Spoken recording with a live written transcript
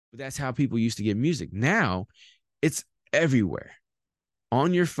But that's how people used to get music. Now it's everywhere.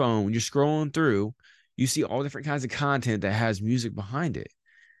 On your phone, when you're scrolling through, you see all different kinds of content that has music behind it.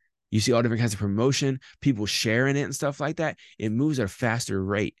 You see all different kinds of promotion, people sharing it and stuff like that. It moves at a faster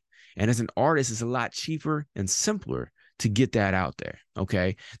rate. And as an artist, it's a lot cheaper and simpler to get that out there.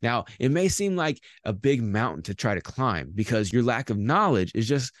 Okay. Now, it may seem like a big mountain to try to climb because your lack of knowledge it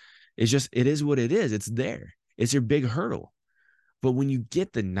is what it is. It's there. It's your big hurdle. But when you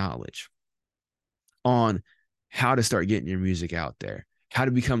get the knowledge on how to start getting your music out there, how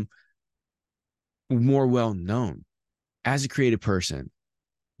to become more well known as a creative person,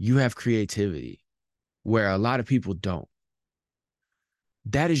 you have creativity where a lot of people don't.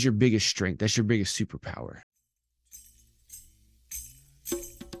 That is your biggest strength. That's your biggest superpower.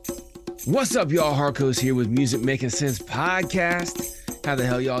 What's up, y'all? Harco's here with Music Making Sense Podcast. How the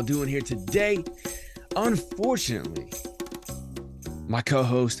hell y'all doing here today? Unfortunately, my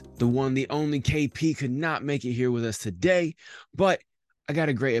co-host, the one, the only KP, could not make it here with us today, but I got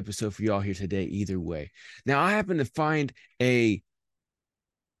a great episode for y'all here today either way. Now, I happen to find a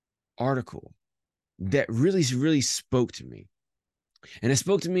article that really spoke to me. And it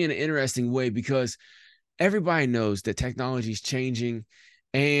spoke to me in an interesting way because everybody knows that technology is changing,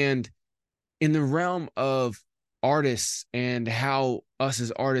 and in the realm of artists and how us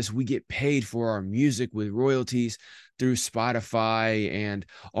as artists, we get paid for our music with royalties through Spotify and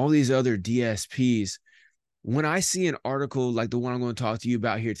all these other DSPs. When I see an article like the one I'm going to talk to you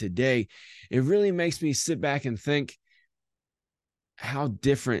about here today, it really makes me sit back and think how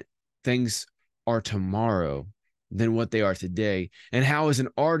different things are tomorrow than what they are today, and how as an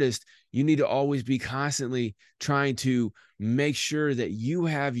artist you need to always be constantly trying to make sure that you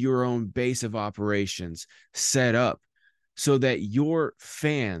have your own base of operations set up so that your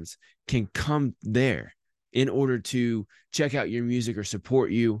fans can come there in order to check out your music or support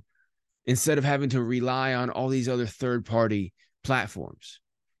you, instead of having to rely on all these other third-party platforms.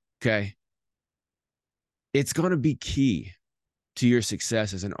 Okay, it's going to be key to your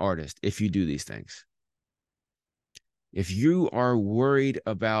success as an artist if you do these things. If you are worried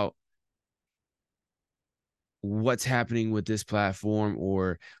about what's happening with this platform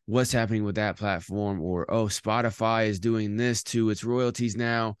or what's happening with that platform, or, oh, Spotify is doing this to its royalties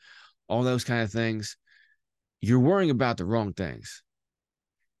now, all those kind of things, you're worrying about the wrong things.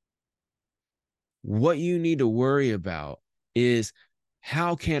 What you need to worry about is,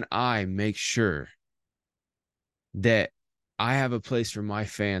 how can I make sure that I have a place for my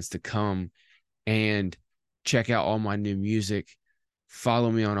fans to come and check out all my new music, follow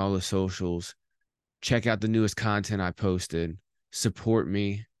me on all the socials, check out the newest content I posted, support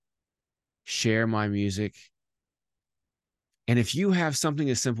me, share my music. And if you have something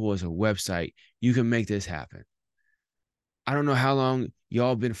as simple as a website, you can make this happen. I don't know how long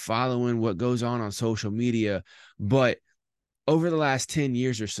y'all been following what goes on social media, but over the last 10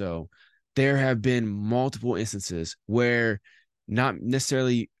 years or so, there have been multiple instances where not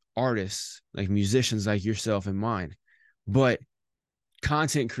necessarily artists, like musicians like yourself and mine, but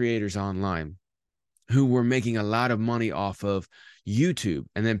content creators online who were making a lot of money off of YouTube,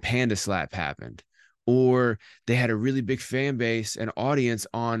 and then Panda Slap happened, or they had a really big fan base and audience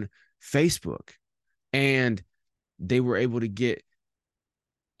on Facebook, and they were able to get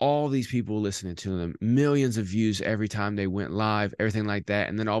all these people listening to them, millions of views every time they went live, everything like that.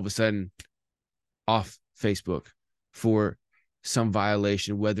 And then all of a sudden off Facebook for some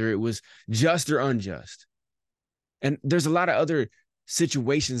violation, whether it was just or unjust. And there's a lot of other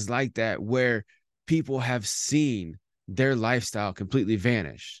situations like that where people have seen their lifestyle completely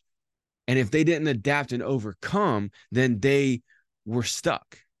vanish. And if they didn't adapt and overcome, then they were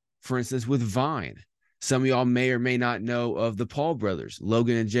stuck. For instance, with Vine. Some of y'all may or may not know of the Paul brothers,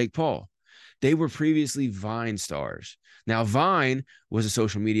 Logan and Jake Paul. They were previously Vine stars. Now, Vine was a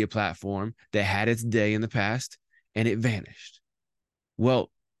social media platform that had its day in the past, and it vanished. Well,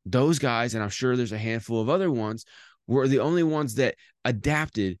 those guys, and I'm sure there's a handful of other ones, were the only ones that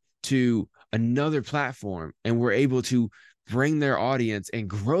adapted to another platform and were able to bring their audience and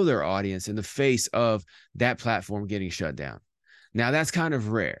grow their audience in the face of that platform getting shut down. Now, that's kind of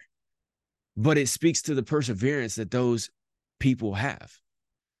rare, but it speaks to the perseverance that those people have,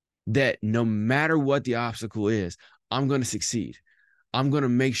 that no matter what the obstacle is, I'm going to succeed. I'm going to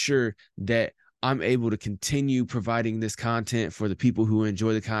make sure that I'm able to continue providing this content for the people who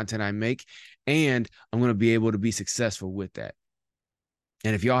enjoy the content I make, and I'm going to be able to be successful with that.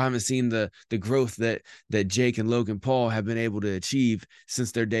 And if y'all haven't seen the growth that Jake and Logan Paul have been able to achieve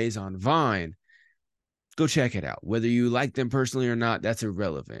since their days on Vine, go check it out. Whether you like them personally or not, that's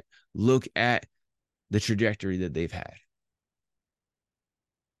irrelevant. Look at the trajectory that they've had.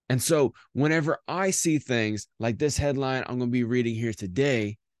 And so whenever I see things like this headline I'm going to be reading here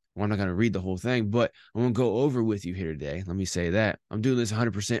today, well, I'm not going to read the whole thing, but I'm going to go over with you here today. Let me say that. I'm doing this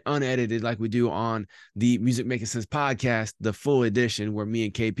 100% unedited like we do on the Music Making Sense podcast, the full edition where me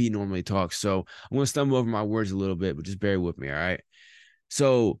and KP normally talk. So I'm going to stumble over my words a little bit, but just bear with me, all right?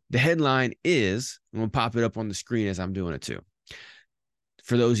 So the headline is, I'm going to pop it up on the screen as I'm doing it too.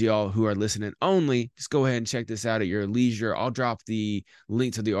 For those of y'all who are listening only, just go ahead and check this out at your leisure. I'll drop the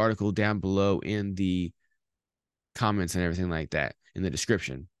link to the article down below in the comments and everything like that in the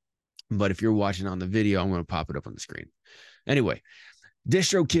description. But if you're watching on the video, I'm going to pop it up on the screen. Anyway,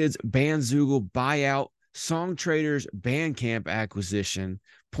 DistroKid's Bandzoogle buyout, Songtraders Bandcamp acquisition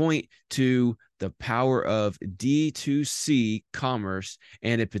point to the power of D2C commerce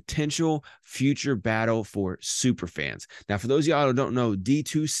and a potential future battle for superfans. Now, for those of y'all who don't know,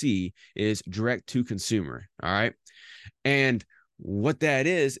 D2C is direct to consumer. All right. And what that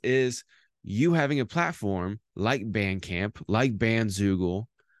is you having a platform like Bandcamp, like Bandzoogle,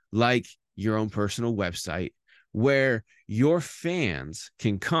 like your own personal website where your fans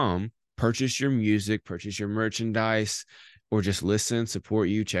can come purchase your music, purchase your merchandise, or just listen, support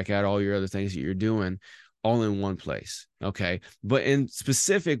you, check out all your other things that you're doing all in one place. Okay. But in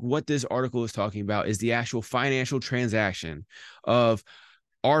specific, what this article is talking about is the actual financial transaction of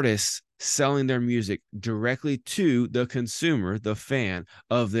artists selling their music directly to the consumer, the fan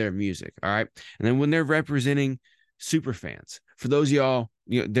of their music. All right. And then when they're representing super fans, for those of y'all,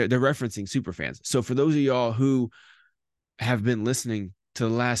 they're referencing super fans. So for those of y'all who have been listening to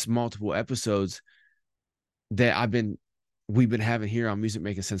the last multiple episodes that we've been having here on Music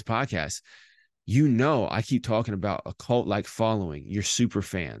Making Sense podcast, I keep talking about a cult like following, your super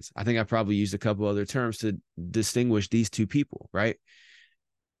fans. I think I probably used a couple other terms to distinguish these two people, right?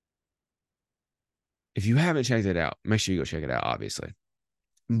 If you haven't checked it out, make sure you go check it out, obviously.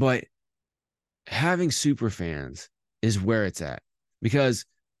 But having super fans is where it's at, because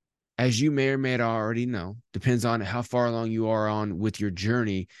as you may or may not already know, depends on how far along you are on with your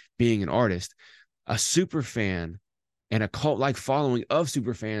journey being an artist, a super fan and a cult-like following of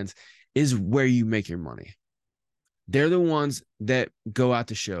super fans is where you make your money. They're the ones that go out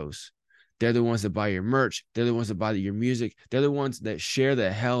to shows. They're the ones that buy your merch. They're the ones that buy your music. They're the ones that share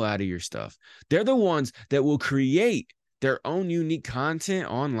the hell out of your stuff. They're the ones that will create their own unique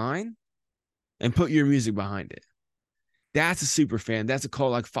content online and put your music behind it. That's a super fan. That's a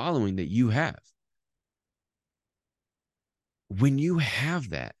cult-like following that you have. When you have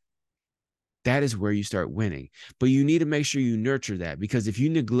that, that is where you start winning. But you need to make sure you nurture that, because if you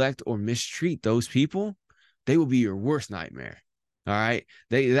neglect or mistreat those people, they will be your worst nightmare. All right.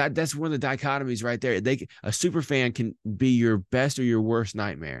 That's one of the dichotomies right there. A super fan can be your best or your worst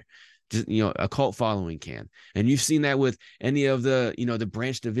nightmare. Just, a cult following can. And you've seen that with any of the, the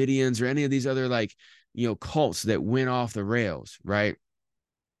Branch Davidians or any of these other cults that went off the rails, right?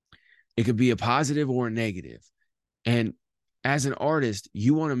 It could be a positive or a negative. And as an artist,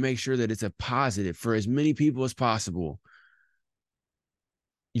 you want to make sure that it's a positive for as many people as possible.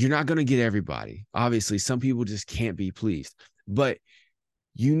 You're not going to get everybody. Obviously, some people just can't be pleased, but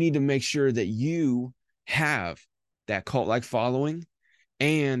you need to make sure that you have that cult-like following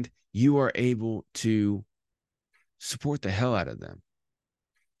and you are able to support the hell out of them.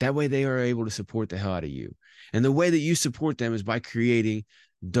 That way they are able to support the hell out of you. And the way that you support them is by creating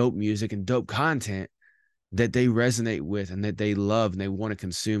dope music and dope content that they resonate with and that they love and they want to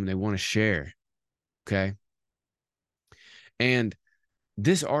consume, and they want to share. Okay. And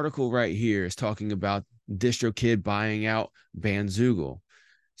this article right here is talking about DistroKid buying out Bandzoogle,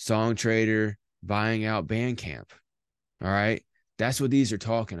 Songtrader buying out Bandcamp. All right. That's what these are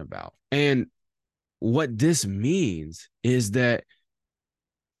talking about. And what this means is that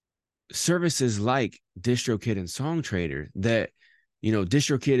services like DistroKid and Songtrader that,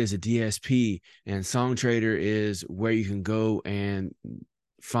 DistroKid is a DSP and Songtrader is where you can go and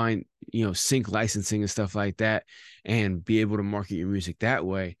find, sync licensing and stuff like that and be able to market your music that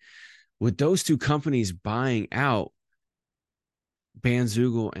way. With those two companies buying out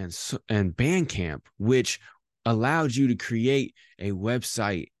Bandzoogle and Bandcamp, which allowed you to create a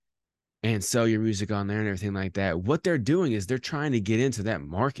website and sell your music on there and everything like that, what they're doing is they're trying to get into that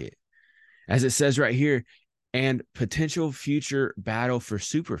market. As it says right here, and potential future battle for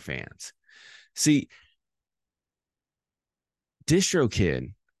super fans. See,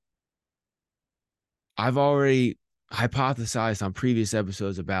 DistroKid, I've already hypothesized on previous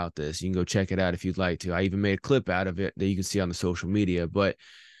episodes about this. You can go check it out if you'd like to. I even made a clip out of it that you can see on the social media. But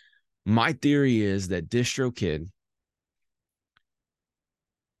my theory is that DistroKid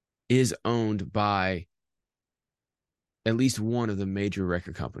is owned by at least one of the major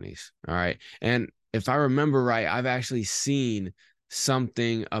record companies. All right. And if I remember right, I've actually seen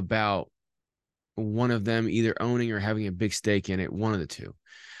something about one of them either owning or having a big stake in it, one of the two.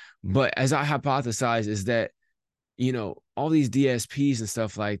 But as I hypothesize, is that, all these DSPs and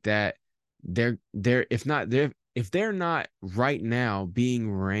stuff like that, they're if they're not right now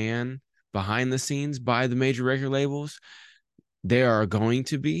being ran behind the scenes by the major record labels, they are going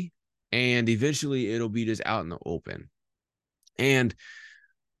to be, and eventually it'll be just out in the open. And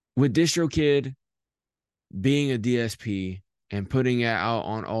with DistroKid being a DSP and putting it out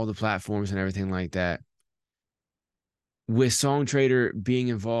on all the platforms and everything like that, with Songtradr being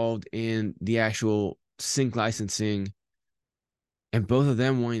involved in the actual sync licensing, and both of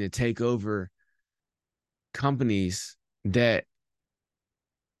them wanting to take over companies that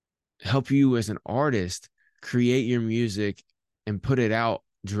help you as an artist create your music and put it out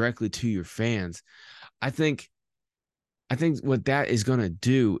directly to your fans. I think what that is going to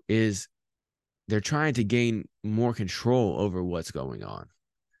do is they're trying to gain more control over what's going on.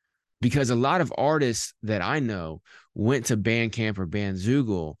 Because a lot of artists that I know went to Bandcamp or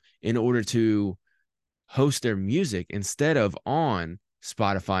Bandzoogle in order to host their music instead of on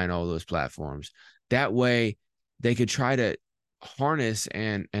Spotify and all those platforms. That way they could try to harness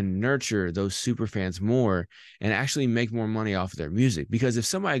and nurture those super fans more and actually make more money off of their music. Because if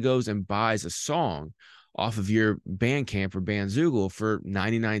somebody goes and buys a song off of your Bandcamp or Bandzoogle for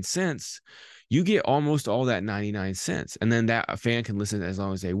 99 cents, you get almost all that 99 cents. And then that a fan can listen as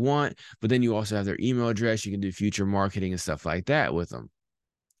long as they want. But then you also have their email address. You can do future marketing and stuff like that with them.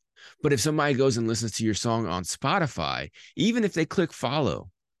 But if somebody goes and listens to your song on Spotify, even if they click follow,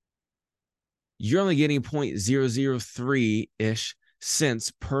 you're only getting 0.003-ish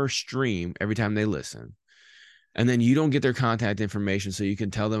cents per stream every time they listen. And then you don't get their contact information so you can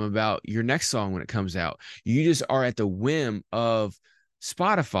tell them about your next song when it comes out. You just are at the whim of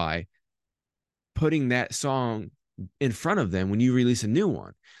Spotify putting that song in front of them when you release a new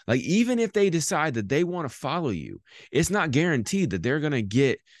one. Like, even if they decide that they want to follow you, it's not guaranteed that they're going to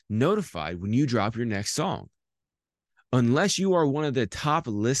get notified when you drop your next song. Unless you are one of the top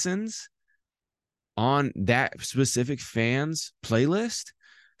listens on that specific fan's playlist,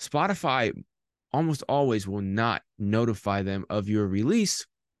 Spotify almost always will not notify them of your release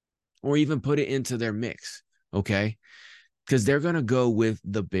or even put it into their mix, okay? Because they're going to go with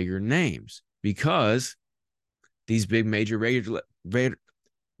the bigger names, because these big major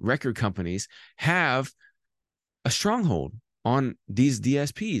record companies have a stronghold on these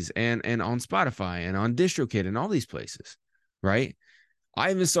DSPs and on Spotify and on DistroKid and all these places, right?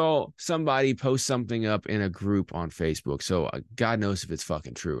 I even saw somebody post something up in a group on Facebook. So God knows if it's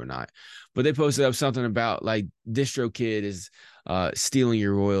fucking true or not. But they posted up something about like DistroKid is stealing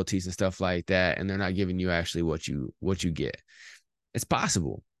your royalties and stuff like that, and they're not giving you actually what you get. It's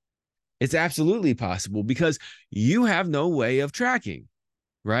possible. It's absolutely possible, because you have no way of tracking,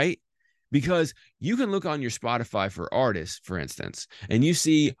 right? Because you can look on your Spotify for artists, for instance, and you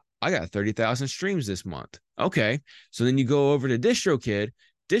see, I got 30,000 streams this month. Okay. So then you go over to DistroKid.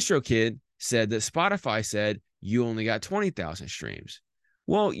 DistroKid said that Spotify said you only got 20,000 streams.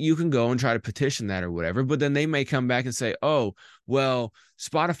 Well, you can go and try to petition that or whatever, but then they may come back and say, oh, well,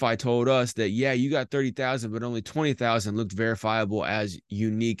 Spotify told us that, yeah, you got 30,000, but only 20,000 looked verifiable as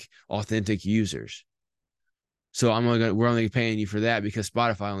unique, authentic users. So we're only paying you for that because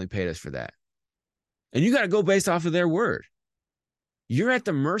Spotify only paid us for that. And you got to go based off of their word. You're at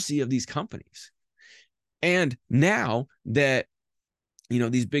the mercy of these companies. And now that,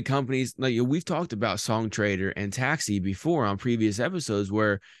 these big companies, like we've talked about Songtradr and Taxi before on previous episodes,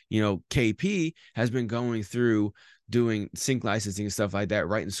 where, KP has been going through doing sync licensing and stuff like that,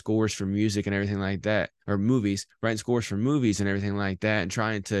 writing scores for music and everything like that, or movies, writing scores for movies and everything like that, and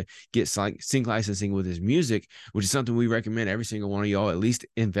trying to get sync licensing with his music, which is something we recommend every single one of y'all at least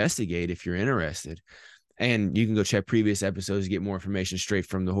investigate if you're interested. And you can go check previous episodes to get more information straight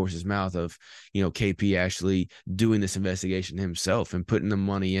from the horse's mouth of, KP actually doing this investigation himself and putting the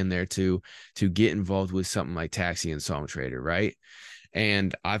money in there to get involved with something like Taxi and Songtradr, right?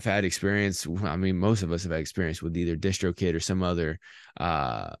 And I've had experience. I mean, most of us have had experience with either DistroKid or some other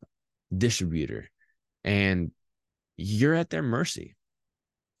distributor, and you're at their mercy.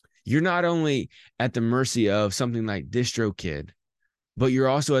 You're not only at the mercy of something like DistroKid, but you're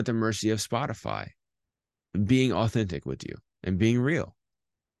also at the mercy of Spotify being authentic with you and being real,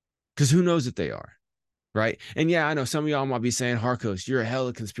 because who knows if they are, right? And yeah, I know some of y'all might be saying, Harkos, you're a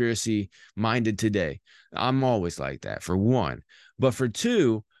hella conspiracy minded today. I'm always like that, for one. But for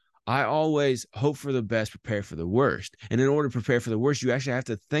two, I always hope for the best, prepare for the worst. And in order to prepare for the worst, you actually have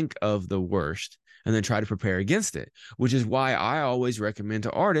to think of the worst and then try to prepare against it, which is why I always recommend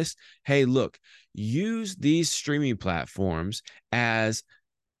to artists, hey, look, use these streaming platforms as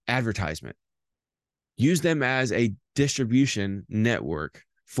advertisement. Use them as a distribution network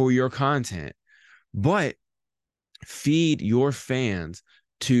for your content, but feed your fans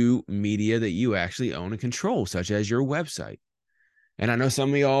to media that you actually own and control, such as your website. And I know some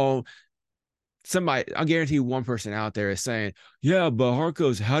of y'all, somebody, I guarantee one person out there is saying, yeah, but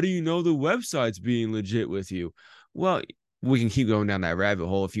Harcos, how do you know the website's being legit with you? Well, we can keep going down that rabbit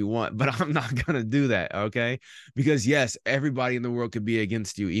hole if you want, but I'm not going to do that. Okay. Because yes, everybody in the world could be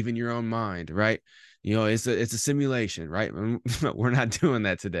against you, even your own mind, right? You know, it's a simulation, right? We're not doing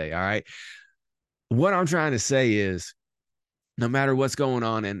that today. All right. What I'm trying to say is, no matter what's going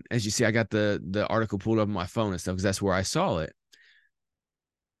on, and as you see, I got the article pulled up on my phone and stuff because that's where I saw it.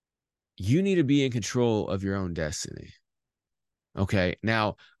 You need to be in control of your own destiny. Okay.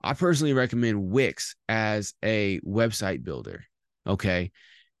 Now, I personally recommend Wix as a website builder. Okay.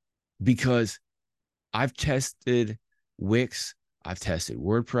 Because I've tested Wix, I've tested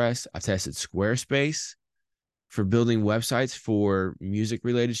WordPress, I've tested Squarespace for building websites for music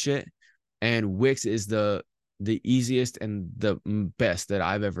related shit. And Wix is the easiest and the best that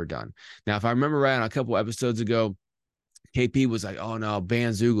I've ever done. Now, if I remember right, on a couple episodes ago, KP was like, oh no,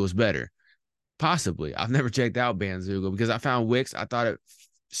 Bandzoogle better. Possibly. I've never checked out Bandzoogle because I found Wix. I thought it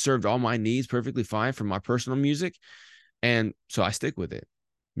served all my needs perfectly fine for my personal music. And so I stick with it.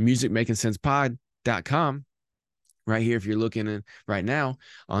 musicmakingsensepod.com right here if you're looking at right now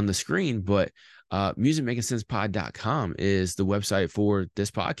on the screen. But musicmakingsensepod.com is the website for this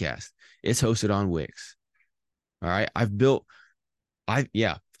podcast. It's hosted on Wix. All right.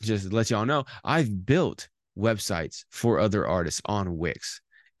 Just to let y'all know, I've built websites for other artists on Wix.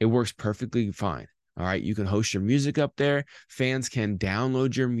 It works perfectly fine. All right. You can host your music up there. Fans can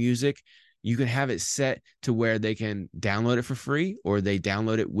download your music. You can have it set to where they can download it for free or they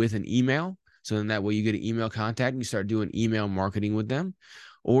download it with an email. So then that way you get an email contact and you start doing email marketing with them.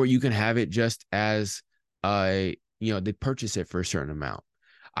 Or you can have it just as they purchase it for a certain amount.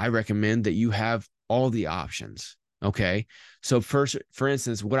 I recommend that you have all the options. Okay. So first, for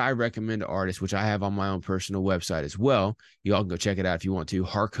instance, what I recommend to artists, which I have on my own personal website as well, you all can go check it out if you want to,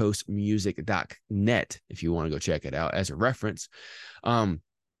 harcosmusic.net, if you want to go check it out as a reference.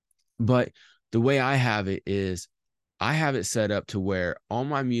 But the way I have it is I have it set up to where all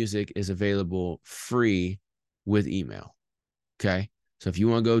my music is available free with email. Okay. So if you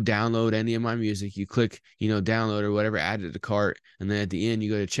want to go download any of my music, you click, download or whatever, add it to the cart. And then at the end, you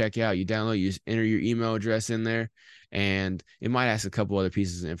go to check out, you download, you just enter your email address in there. And it might ask a couple other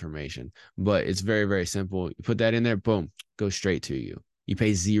pieces of information, but it's very, very simple. You put that in there, boom, goes straight to you. You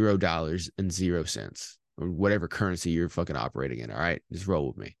pay $0.00 or whatever currency you're fucking operating in. All right. Just roll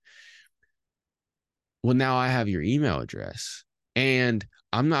with me. Well, now I have your email address and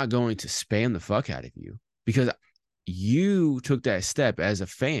I'm not going to spam the fuck out of you because you took that step as a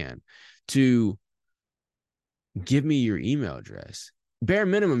fan to give me your email address. Bare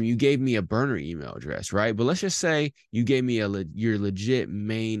minimum, you gave me a burner email address, right? But let's just say you gave me your legit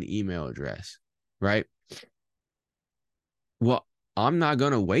main email address, right? Well, I'm not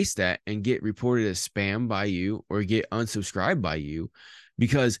going to waste that and get reported as spam by you or get unsubscribed by you.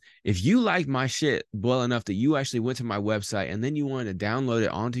 Because if you like my shit well enough that you actually went to my website and then you wanted to download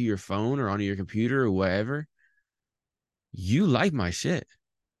it onto your phone or onto your computer or whatever, you like my shit.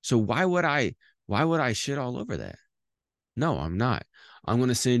 So why would I shit all over that? No, I'm not. I'm going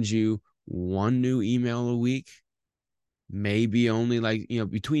to send you one new email a week, maybe only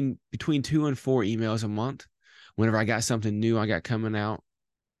between 2 and 4 emails a month. Whenever I got something new I got coming out,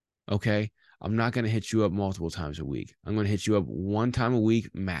 okay, I'm not going to hit you up multiple times a week. I'm going to hit you up one time a week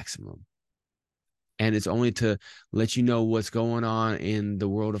maximum. And it's only to let you know what's going on in the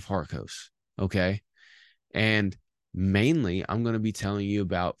world of Harcos, okay? And mainly, I'm going to be telling you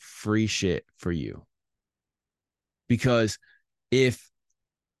about free shit for you. Because if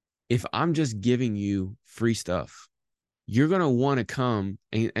I'm just giving you free stuff, you're going to want to come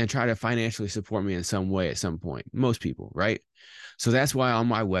and try to financially support me in some way at some point. Most people, right? So that's why on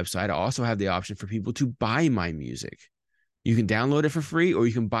my website, I also have the option for people to buy my music. You can download it for free, or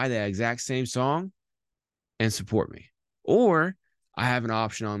you can buy that exact same song and support me. Or I have an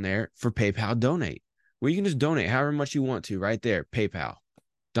option on there for PayPal Donate, where you can just donate however much you want to right there. PayPal.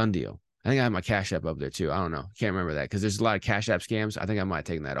 Done deal. I think I have my Cash App up there too. I don't know. Can't remember that because there's a lot of Cash App scams. I think I might have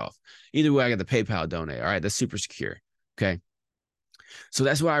taken that off. Either way, I got the PayPal Donate. All right. That's super secure. Okay. So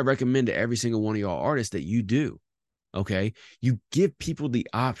that's what I recommend to every single one of y'all artists that you do. Okay. You give people the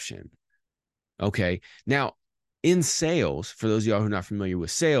option. Okay. Now, in sales, for those of y'all who are not familiar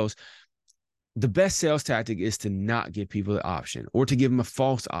with sales, the best sales tactic is to not give people the option or to give them a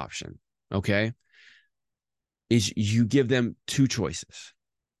false option. Okay. Is you give them two choices.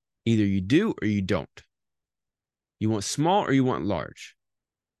 Either you do or you don't. You want small or you want large.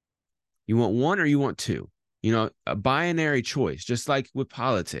 You want one or you want two. You know, a binary choice, just like with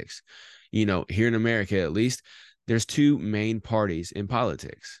politics. You know, here in America, at least, there's two main parties in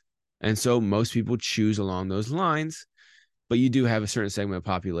politics. And so most people choose along those lines, but you do have a certain segment of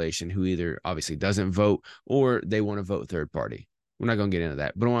population who either obviously doesn't vote or they want to vote third party. We're not going to get into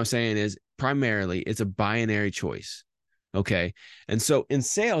that. But what I'm saying is primarily it's a binary choice. Okay. And so in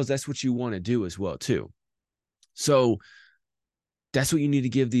sales, that's what you want to do as well, too. So that's what you need to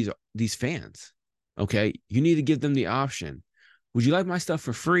give these fans. Okay. You need to give them the option. Would you like my stuff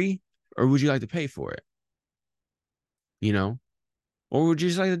for free or would you like to pay for it? You know, or would you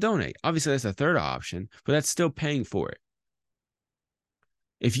just like to donate? Obviously, that's a third option, but that's still paying for it.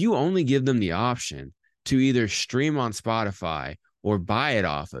 If you only give them the option to either stream on Spotify or buy it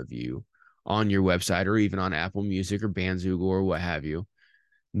off of you on your website or even on Apple Music or Bandzoogle or what have you,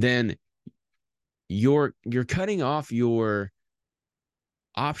 then you're cutting off your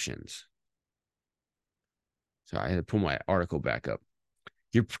options. Sorry, I had to pull my article back up.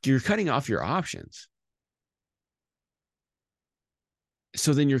 You're cutting off your options.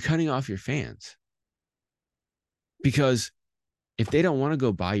 So then you're cutting off your fans. Because if they don't want to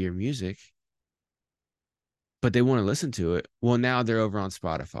go buy your music, but they want to listen to it, well, now they're over on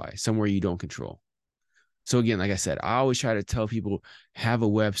Spotify, somewhere you don't control. So again, like I said, I always try to tell people have a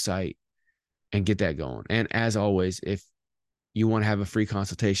website and get that going. And as always, if you want to have a free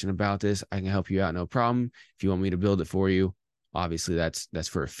consultation about this, I can help you out, no problem. If you want me to build it for you, obviously that's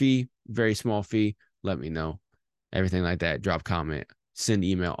for a fee, very small fee. Let me know. Everything like that. Drop comment, send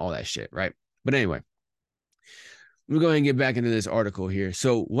email, all that shit, right? But anyway, we'll go ahead and get back into this article here.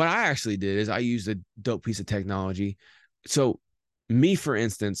 So what I actually did is I used a dope piece of technology. So me, for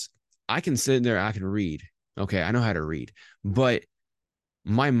instance, I can sit there, I can read. Okay, I know how to read, but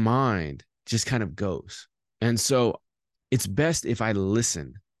my mind just kind of goes. And so it's best if I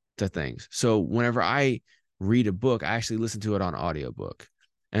listen to things. So whenever I read a book, I actually listen to it on audiobook.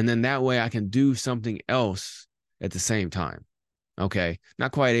 And then that way I can do something else at the same time. Okay.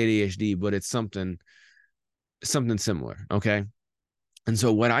 Not quite ADHD, but it's something similar. Okay. And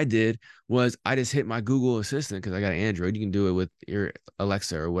so what I did was I just hit my Google Assistant because I got an Android. You can do it with your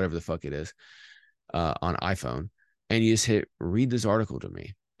Alexa or whatever the fuck it is on iPhone. And you just hit read this article to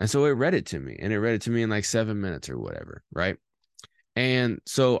me. And so it read it to me and it read it to me in like 7 minutes or whatever. Right. And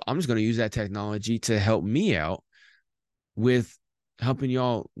so I'm just going to use that technology to help me out with helping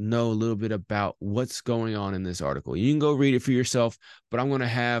y'all know a little bit about what's going on in this article. You can go read it for yourself, but I'm going to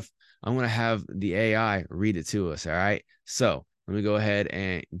have the AI read it to us. All right. So let me go ahead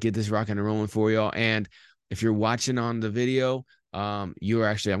and get this rocking and rolling for y'all. And if you're watching on the video, I'm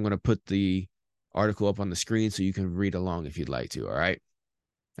going to put the article up on the screen so you can read along if you'd like to. All right.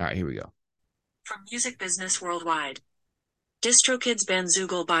 All right, here we go. From Music Business Worldwide. DistroKid's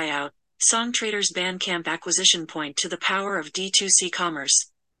Bandzoogle buyout, Songtraders Bandcamp acquisition point to the power of D2C commerce,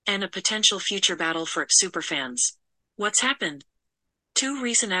 and a potential future battle for superfans. What's happened? Two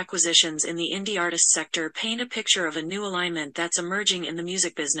recent acquisitions in the indie artist sector paint a picture of a new alignment that's emerging in the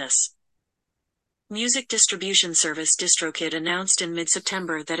music business. Music distribution service DistroKid announced in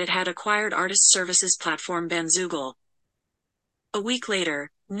mid-September that it had acquired artist services platform Bandzoogle. A week later,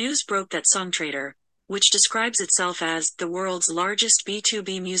 news broke that Songtradr, which describes itself as the world's largest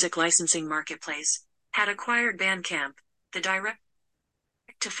B2B music licensing marketplace, had acquired Bandcamp, the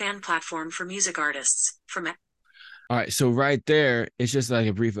direct-to-fan platform for music artists, from All right, so right there, it's just like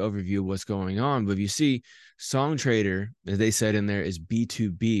a brief overview of what's going on. But if you see, Songtradr, as they said in there, is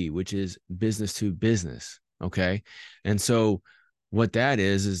B2B, which is business to business. Okay. And so what that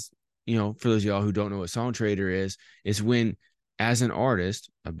is, for those of y'all who don't know what Songtradr is when, as an artist,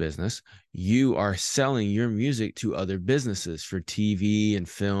 a business, you are selling your music to other businesses for TV and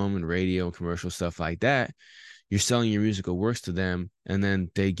film and radio and commercial stuff like that. You're selling your musical works to them, and then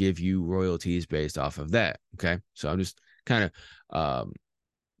they give you royalties based off of that. Okay. So I'm just kind of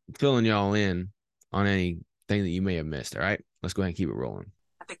filling y'all in on anything that you may have missed. All right. Let's go ahead and keep it rolling.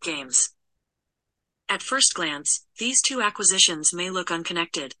 Epic Games. At first glance, these two acquisitions may look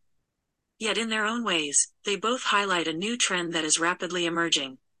unconnected. Yet in their own ways, they both highlight a new trend that is rapidly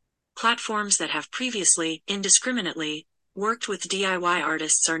emerging. Platforms that have previously, indiscriminately, worked with DIY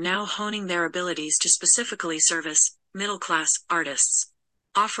artists are now honing their abilities to specifically service middle-class artists,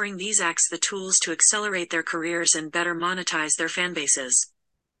 offering these acts the tools to accelerate their careers and better monetize their fan bases.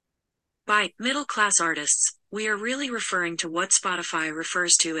 By middle-class artists, We are really referring to what Spotify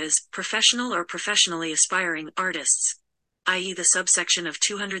refers to as professional or professionally aspiring artists, i.e., the subsection of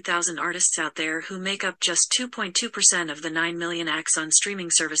 200,000 artists out there who make up just 2.2% of the 9 million acts on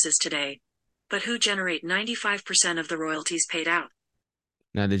streaming services today, but who generate 95% of the royalties paid out.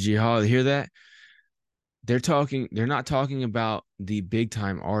 Now, did you hear that? They're not talking about the big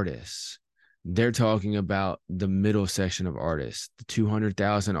time artists. They're talking about the middle section of artists, the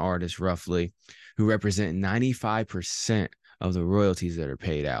 200,000 artists roughly, who represent 95% of the royalties that are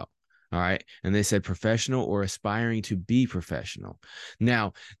paid out. All right. And they said professional or aspiring to be professional.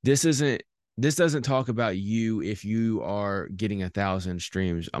 Now, this doesn't talk about you if you are getting 1,000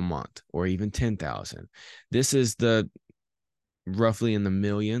 streams a month or even 10,000. This is the roughly in the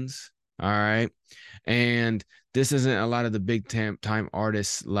millions. All right. And this isn't a lot of the big time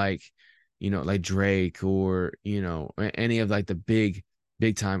artists like, like Drake or, any of like the big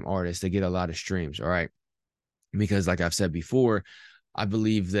time artists that get a lot of streams. All right. Because like I've said before, I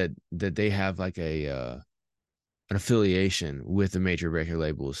believe that they have like an affiliation with the major record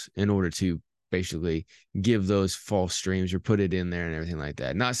labels in order to basically give those false streams or put it in there and everything like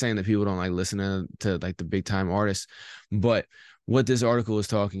that. Not saying that people don't like listen to like the big time artists, but what this article is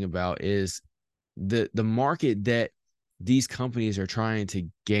talking about is the market that these companies are trying to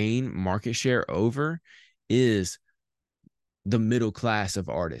gain market share over is the middle class of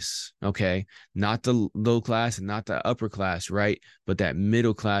artists, okay? Not the low class and not the upper class, right? But that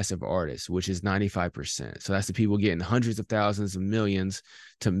middle class of artists, which is 95%. So that's the people getting hundreds of thousands of millions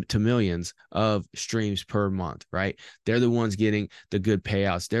to millions of streams per month, right? They're the ones getting the good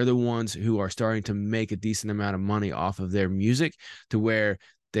payouts. They're the ones who are starting to make a decent amount of money off of their music to where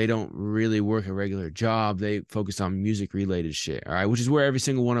they don't really work a regular job. They focus on music related shit. All right. Which is where every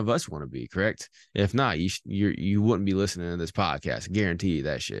single one of us want to be, correct? If not, you wouldn't be listening to this podcast. I guarantee you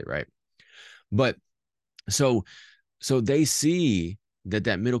that shit. Right. But so they see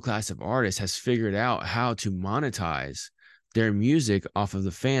that middle class of artists has figured out how to monetize their music off of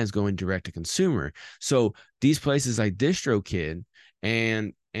the fans going direct to consumer. So these places like DistroKid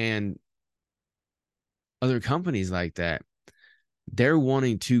and other companies like that, they're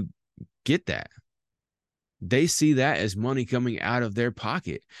wanting to get that. They see that as money coming out of their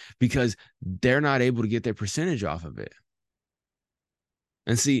pocket because they're not able to get their percentage off of it.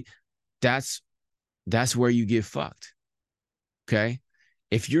 And see, that's where you get fucked. Okay.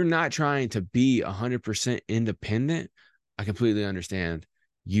 If you're not trying to be 100% independent, I completely understand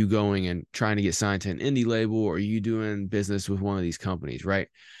you going and trying to get signed to an indie label or you doing business with one of these companies, right?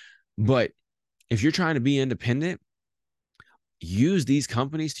 But if you're trying to be independent, use these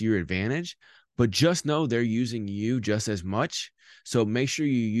companies to your advantage, but just know they're using you just as much. So make sure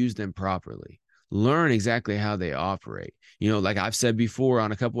you use them properly. Learn exactly how they operate. Like I've said before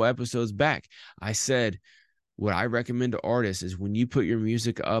on a couple episodes back, I said what I recommend to artists is when you put your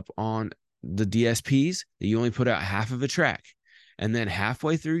music up on the DSPs, that you only put out half of a track. And then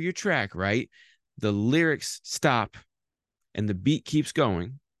halfway through your track, right, the lyrics stop and the beat keeps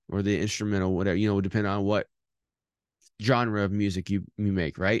going, or the instrumental, whatever, depending on what genre of music you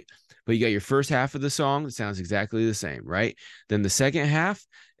make, right? But you got your first half of the song, it sounds exactly the same, right? Then the second half,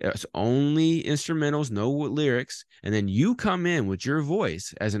 it's only instrumentals, no lyrics, and then you come in with your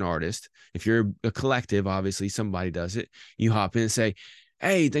voice as an artist. If you're a collective, obviously somebody does it. You hop in and say,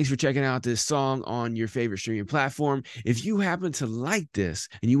 hey, thanks for checking out this song on your favorite streaming platform. If you happen to like this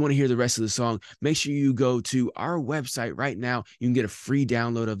and you want to hear the rest of the song, make sure you go to our website right now. You can get a free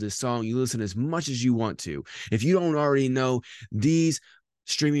download of this song. You listen as much as you want to. If you don't already know, these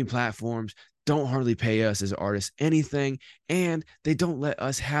streaming platforms don't hardly pay us as artists anything, and they don't let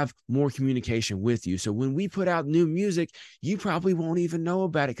us have more communication with you. So when we put out new music, you probably won't even know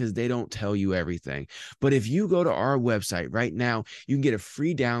about it because they don't tell you everything. But if you go to our website right now, you can get a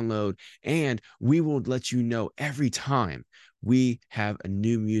free download, and we will let you know every time we have a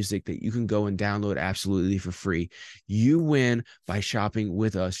new music that you can go and download absolutely for free. You win by shopping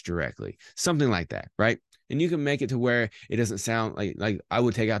with us directly. Something like that, right? And you can make it to where it doesn't sound like I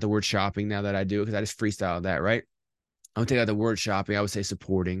would take out the word shopping now that I do, because I just freestyled that, right? I would take out the word shopping. I would say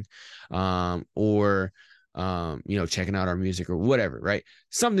supporting, or checking out our music or whatever, right?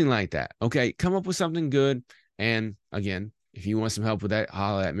 Something like that. Okay, come up with something good. And again, if you want some help with that,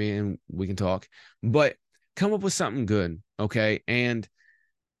 holler at me and we can talk. But come up with something good, okay? And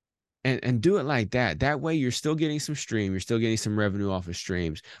do it like that. That way, you're still getting some stream. You're still getting some revenue off of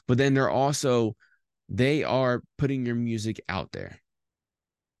streams. But then they are putting your music out there.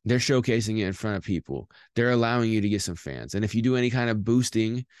 They're showcasing it in front of people. They're allowing you to get some fans. And if you do any kind of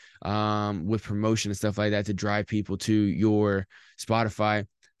boosting with promotion and stuff like that to drive people to your Spotify,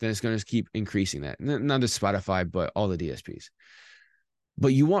 then it's going to keep increasing that. Not just Spotify, but all the DSPs.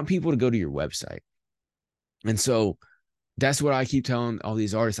 But you want people to go to your website. And so that's what I keep telling all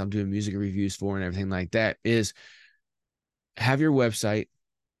these artists I'm doing music reviews for and everything like that is have your website,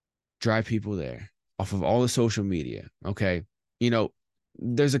 drive people there off of all the social media. Okay.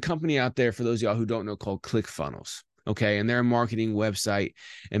 There's a company out there for those of y'all who don't know called ClickFunnels. Okay. And they're a marketing website.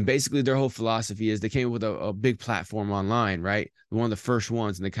 And basically their whole philosophy is they came up with a big platform online, right? One of the first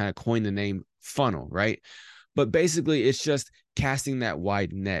ones, and they kind of coined the name funnel, right? But basically it's just casting that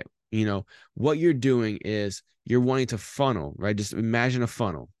wide net. What you're doing is you're wanting to funnel, right? Just imagine a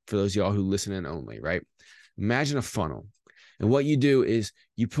funnel for those of y'all who listen in only, right? Imagine a funnel. And what you do is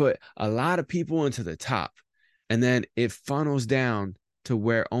you put a lot of people into the top, and then it funnels down to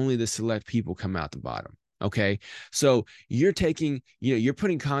where only the select people come out the bottom. Okay. So you're taking, you're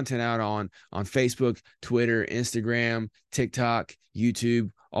putting content out on Facebook, Twitter, Instagram, TikTok, YouTube,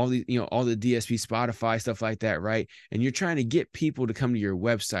 all the, all the DSP, Spotify, stuff like that. Right. And you're trying to get people to come to your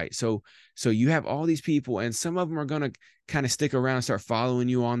website. So you have all these people, and some of them are going to kind of stick around and start following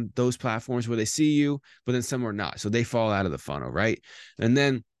you on those platforms where they see you, but then some are not. So they fall out of the funnel. Right. And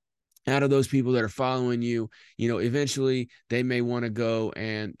then out of those people that are following you, eventually they may want to go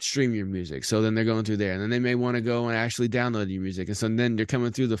and stream your music. So then they're going through there, and then they may want to go and actually download your music. And so then they're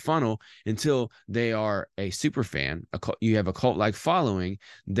coming through the funnel until they are a super fan. You have a cult-like following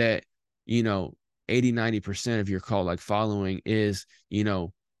that, 80-90% of your cult-like following is,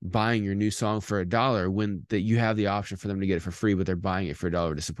 buying your new song for $1 when that you have the option for them to get it for free, but they're buying it for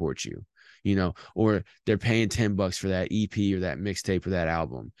 $1 to support you. Or they're paying $10 for that EP or that mixtape or that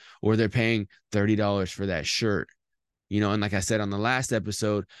album, or they're paying $30 for that shirt. And like I said on the last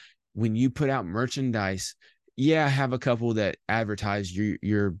episode, when you put out merchandise, have a couple that advertise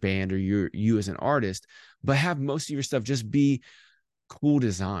your band or you as an artist, but have most of your stuff just be cool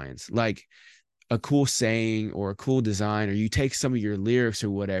designs, like a cool saying or a cool design, or you take some of your lyrics or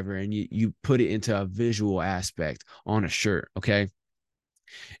whatever and you put it into a visual aspect on a shirt. Okay.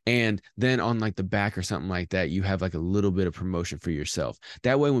 And then on like the back or something like that, you have like a little bit of promotion for yourself.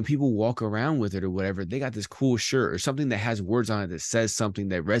 That way, when people walk around with it or whatever, they got this cool shirt or something that has words on it that says something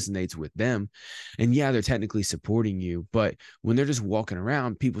that resonates with them. And they're technically supporting you. But when they're just walking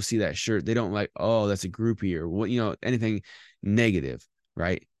around, people see that shirt. They don't like, oh, that's a groupie or what, anything negative,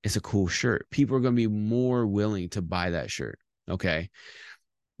 right? It's a cool shirt. People are going to be more willing to buy that shirt. Okay.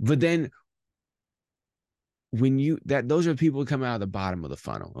 But then those are the people who come out of the bottom of the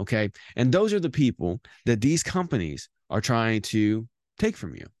funnel. Okay. And those are the people that these companies are trying to take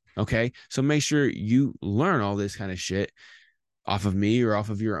from you. Okay. So make sure you learn all this kind of shit off of me or off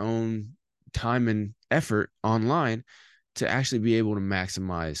of your own time and effort online to actually be able to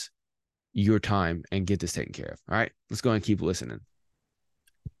maximize your time and get this taken care of. All right. Let's go and keep listening.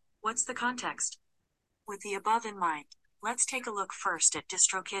 What's the context? With the above in mind, let's take a look first at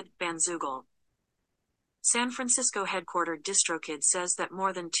DistroKid Bandzoogle. San Francisco headquartered DistroKid says that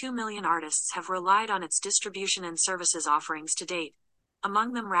more than 2 million artists have relied on its distribution and services offerings to date,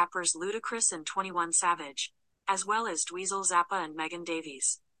 among them rappers Ludacris and 21 Savage, as well as Dweezil Zappa and Megan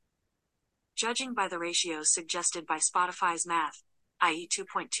Davies. Judging by the ratios suggested by Spotify's math, i.e.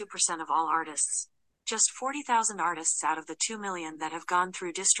 2.2% of all artists, just 40,000 artists out of the 2 million that have gone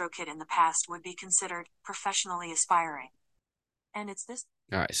through DistroKid in the past would be considered professionally aspiring. And it's this.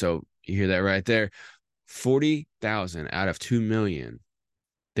 All right, so you hear that right there. 40,000 out of 2 million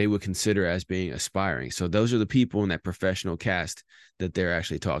they would consider as being aspiring. So those are the people in that professional cast that they're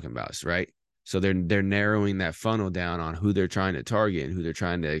actually talking about, right? So they're narrowing that funnel down on who they're trying to target and who they're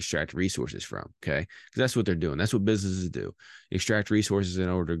trying to extract resources from, okay? Because that's what they're doing. That's what businesses do. Extract resources in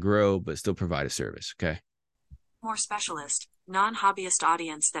order to grow, but still provide a service, okay? More specialist, non-hobbyist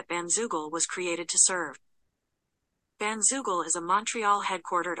audience that Bandzoogle was created to serve. Bandzoogle is a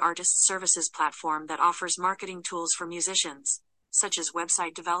Montreal-headquartered artist services platform that offers marketing tools for musicians, such as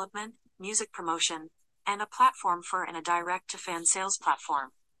website development, music promotion, and a platform for and a direct-to-fan sales platform.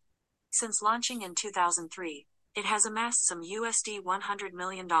 Since launching in 2003, it has amassed some $100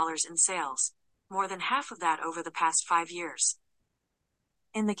 million in sales, more than half of that over the past 5 years.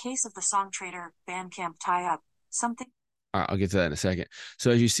 In the case of the Songtradr Bandcamp tie-up, something... All right, I'll get to that in a second.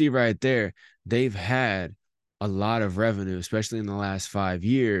 So as you see right there, they've had a lot of revenue, especially in the last 5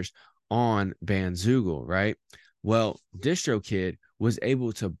 years on Bandzoogle, right? Well, DistroKid was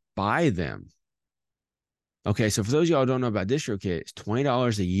able to buy them. Okay, so for those of y'all who don't know about DistroKid, it's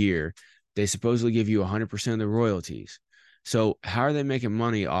 $20 a year. They supposedly give you 100% of the royalties. So how are they making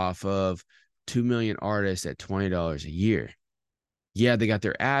money off of 2 million artists at $20 a year? Yeah, they got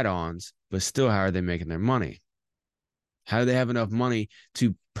their add-ons, but still, how are they making their money? How do they have enough money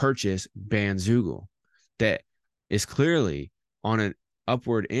to purchase Bandzoogle that is clearly on an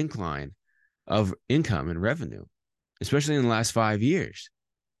upward incline of income and revenue, especially in the last 5 years?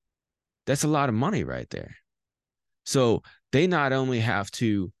 That's a lot of money right there. So they not only have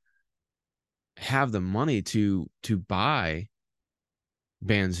to have the money to buy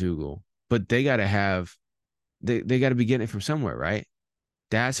Bandzoogle, but they got to have they got to be getting it from somewhere, right?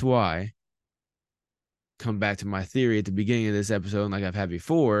 That's why, come back to my theory at the beginning of this episode, and like I've had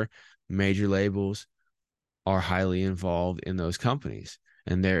before, major labels are highly involved in those companies,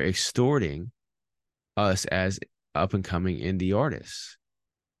 and they're extorting us as up and coming indie artists.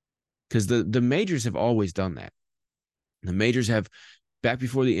 Because the majors have always done that. The majors have, back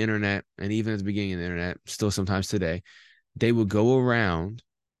before the internet, and even at the beginning of the internet, still sometimes today, they would go around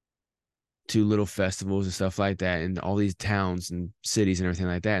to little festivals and stuff like that in all these towns and cities and everything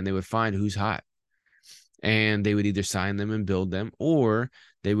like that, and they would find who's hot. And they would either sign them and build them, or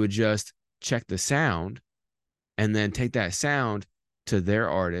they would just check the sound and then take that sound to their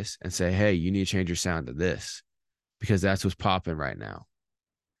artist and say, hey, you need to change your sound to this because that's what's popping right now.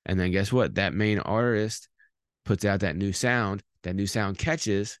 And then guess what? That main artist puts out that new sound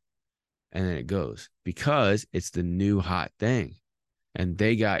catches, and then it goes because it's the new hot thing. And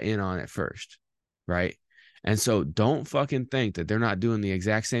they got in on it first, right? And so don't fucking think that they're not doing the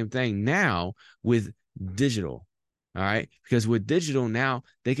exact same thing now with digital, all right? Because with digital now,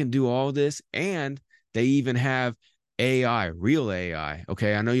 they can do all this, and they even have AI, real AI,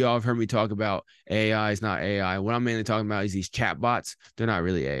 okay? I know y'all have heard me talk about AI is not AI. What I'm mainly talking about is these chatbots. They're not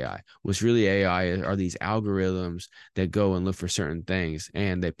really AI. What's really AI are these algorithms that go and look for certain things,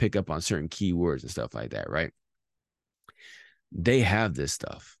 and they pick up on certain keywords and stuff like that, right? They have this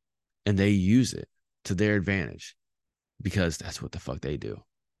stuff and they use it to their advantage because that's what the fuck they do.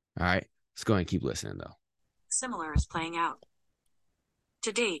 All right. Let's go ahead and keep listening though. Similar is playing out.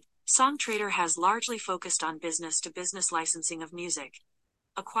 To date, Songtradr has largely focused on business-to-business licensing of music.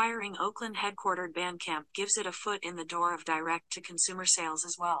 Acquiring Oakland-headquartered Bandcamp gives it a foot in the door of direct-to-consumer sales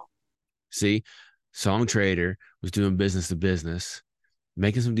as well. See, Songtradr was doing business to business,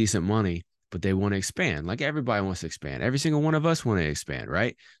 making some decent money, but they want to expand. Like everybody wants to expand. Every single one of us want to expand,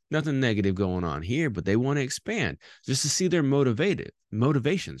 right? Nothing negative going on here, but they want to expand just to see their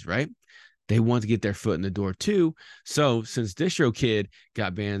motivations, right? They want to get their foot in the door too. So since DistroKid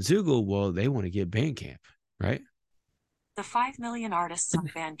got Bandzoogle, well, they want to get Bandcamp, right? The 5 million artists on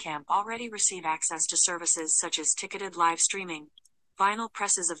Bandcamp already receive access to services such as ticketed live streaming, vinyl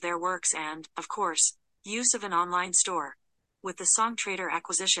presses of their works, and, of course, use of an online store. With the Songtradr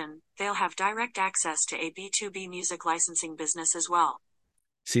acquisition, they'll have direct access to a B2B music licensing business as well.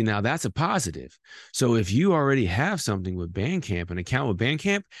 See, now that's a positive. So if you already have something with Bandcamp, an account with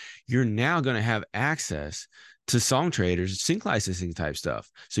Bandcamp, you're now going to have access to Songtradr's sync licensing type stuff.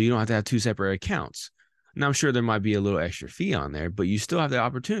 So you don't have to have two separate accounts. Now, I'm sure there might be a little extra fee on there, but you still have the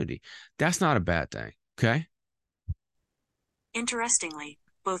opportunity. That's not a bad thing. Okay. Interestingly,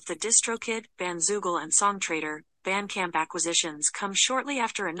 both the DistroKid, Bandzoogle, and Songtradr Bandcamp acquisitions come shortly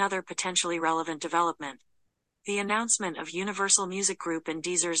after another potentially relevant development: the announcement of Universal Music Group and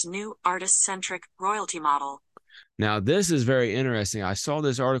Deezer's new artist-centric royalty model. Now, this is very interesting. I saw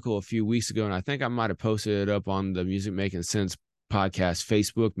this article a few weeks ago, and I think I might have posted it up on the Music Making Sense podcast,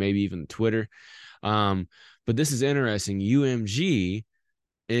 Facebook, maybe even Twitter. But this is interesting. UMG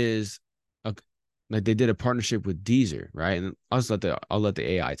is like they did a partnership with Deezer, right? And I'll let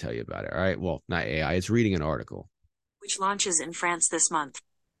the AI tell you about it. All right. Well, not AI, it's reading an article. Which launches in France this month.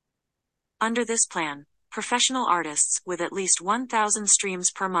 Under this plan, professional artists with at least 1,000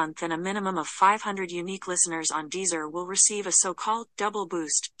 streams per month and a minimum of 500 unique listeners on Deezer will receive a so-called double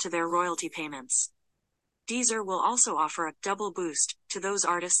boost to their royalty payments. Deezer will also offer a double boost to those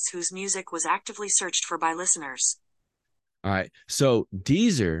artists whose music was actively searched for by listeners. All right. So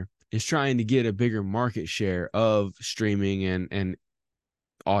Deezer is trying to get a bigger market share of streaming and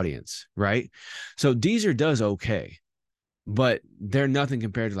audience, right? So Deezer does okay, but they're nothing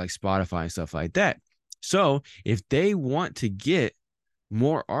compared to like Spotify and stuff like that. So if they want to get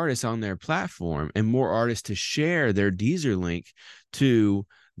more artists on their platform and more artists to share their Deezer link to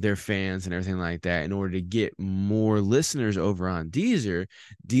their fans and everything like that, in order to get more listeners over on Deezer,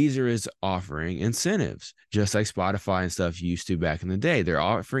 Deezer is offering incentives, just like Spotify and stuff used to back in the day. They're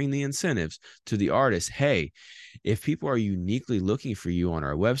offering the incentives to the artists. Hey, if people are uniquely looking for you on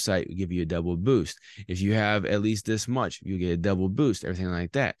our website, we give you a double boost. If you have at least this much, you get a double boost, everything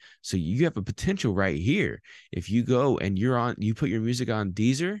like that. So you have a potential right here. If you go and you put your music on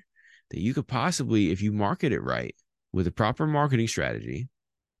Deezer, that you could possibly, if you market it right with a proper marketing strategy,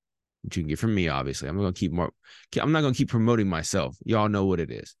 which you can get from me, obviously. I'm not going to keep promoting myself. Y'all know what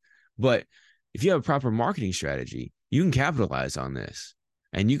it is. But if you have a proper marketing strategy, you can capitalize on this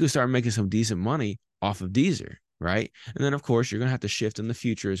and you can start making some decent money off of Deezer, right? And then, of course, you're going to have to shift in the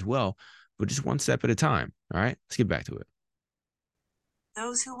future as well, but just one step at a time. All right, let's get back to it.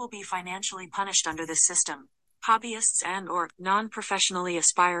 Those who will be financially punished under this system: hobbyists and/or non-professionally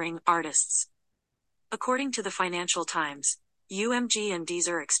aspiring artists. According to the Financial Times, UMG and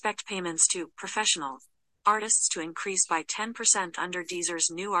Deezer expect payments to professional artists to increase by 10% under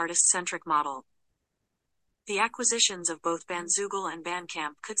Deezer's new artist-centric model. The acquisitions of both Bandzoogle and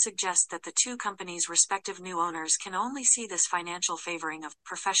Bandcamp could suggest that the two companies' respective new owners can only see this financial favoring of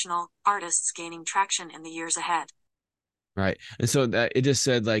professional artists gaining traction in the years ahead. Right. And so that it just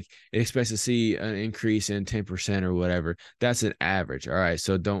said like it expects to see an increase in 10% or whatever. That's an average. All right.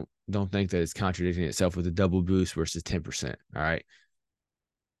 So don't think that it's contradicting itself with a double boost versus 10%. All right.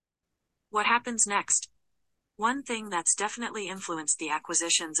 What happens next? One thing that's definitely influenced the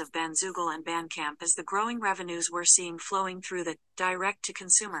acquisitions of Bandzoogle and Bandcamp is the growing revenues we're seeing flowing through the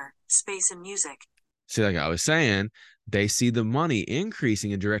direct-to-consumer space in music. So like I was saying, they see the money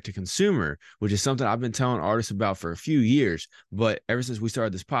increasing in direct to consumer, which is something I've been telling artists about for a few years. But ever since we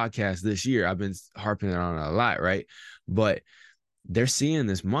started this podcast this year, I've been harping on it a lot, right? But they're seeing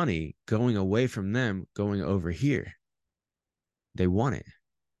this money going away from them, going over here. They want it.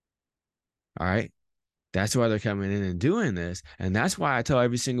 All right. That's why they're coming in and doing this. And that's why I tell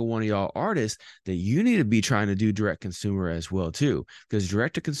every single one of y'all artists that you need to be trying to do direct consumer as well, too, because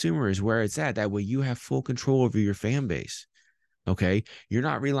direct to consumer is where it's at. That way you have full control over your fan base. Okay. You're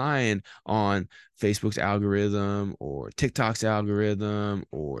not relying on Facebook's algorithm or TikTok's algorithm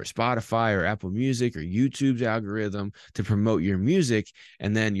or Spotify or Apple Music or YouTube's algorithm to promote your music.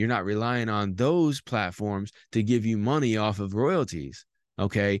 And then you're not relying on those platforms to give you money off of royalties.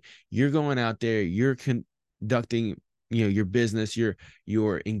 Okay. You're going out there, you're conducting, your business,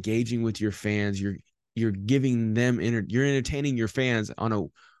 you're engaging with your fans, you're giving them, you're entertaining your fans on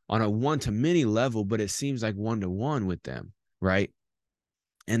a one-to-many level, but it seems like one-to-one with them. Right.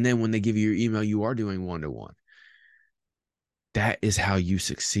 And then when they give you your email, you are doing one-to-one. That is how you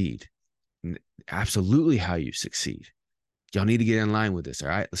succeed. Absolutely how you succeed. Y'all need to get in line with this. All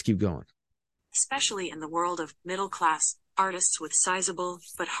right, let's keep going. Especially in the world of middle-class artists with sizable,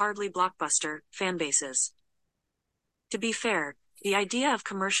 but hardly blockbuster, fan bases. To be fair, the idea of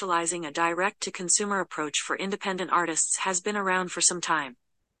commercializing a direct-to-consumer approach for independent artists has been around for some time.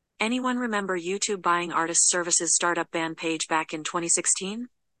 Anyone remember YouTube buying artist services startup Bandpage back in 2016?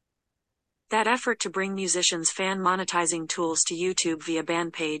 That effort to bring musicians fan monetizing tools to YouTube via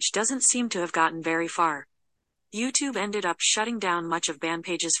Bandpage doesn't seem to have gotten very far. YouTube ended up shutting down much of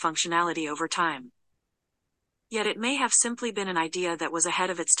Bandpage's functionality over time. Yet it may have simply been an idea that was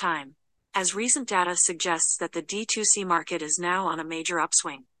ahead of its time, as recent data suggests that the D2C market is now on a major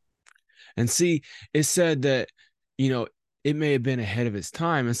upswing. And see, it said that, it may have been ahead of its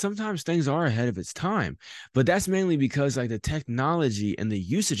time, and sometimes things are ahead of its time, but that's mainly because like the technology and the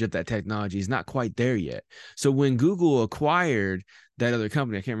usage of that technology is not quite there yet. So when Google acquired that other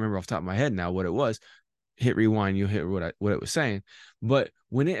company, I can't remember off the top of my head now what it was. Hit rewind, you'll hear what it was saying. But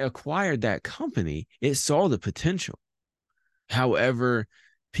when it acquired that company, it saw the potential. However,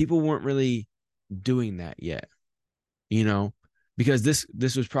 people weren't really doing that yet, because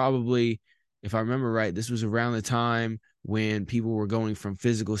this was probably, if I remember right, this was around the time when people were going from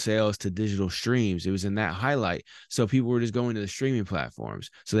physical sales to digital streams. It was in that highlight. So people were just going to the streaming platforms.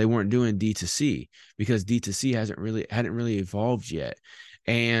 So they weren't doing D2C because D2C hadn't really evolved yet.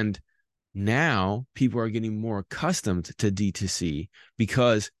 And now people are getting more accustomed to D2C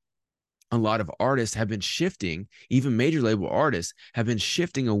because a lot of artists have been shifting, even major label artists have been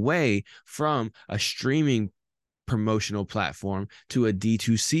shifting away from a streaming promotional platform to a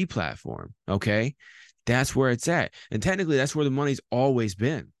D2C platform. Okay. That's where it's at. And technically that's where the money's always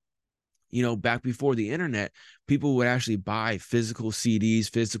been. Back before the internet, people would actually buy physical CDs,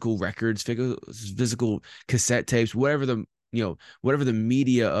 physical records, physical cassette tapes, whatever the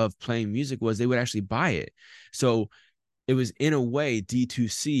media of playing music was, they would actually buy it. So it was in a way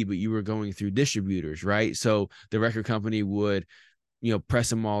D2C, but you were going through distributors, right? So the record company would, press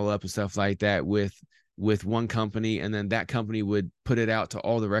them all up and stuff like that with one company, and then that company would put it out to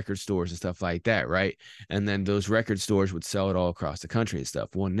all the record stores and stuff like that, right? And then those record stores would sell it all across the country and stuff.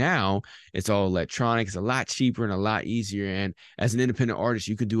 Well, now it's all electronic. It's a lot cheaper and a lot easier. And as an independent artist,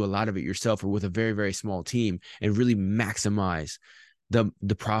 you could do a lot of it yourself or with a very, very small team and really maximize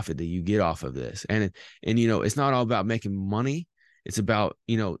the profit that you get off of this. And it's not all about making money. It's about,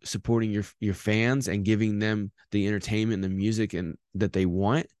 supporting your fans and giving them the entertainment and the music and that they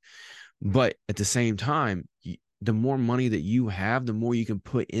want. But at the same time, the more money that you have, the more you can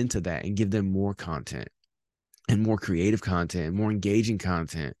put into that and give them more content and more creative content and more engaging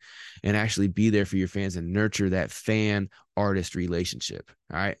content, and actually be there for your fans and nurture that fan artist relationship.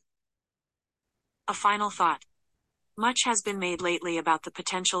 All right. A final thought. Much has been made lately about the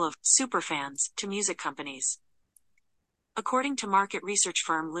potential of superfans to music companies. According to market research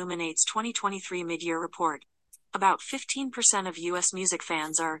firm Luminate's 2023 mid-year report, about 15% of U.S. music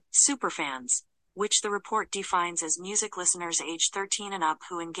fans are superfans, which the report defines as music listeners aged 13 and up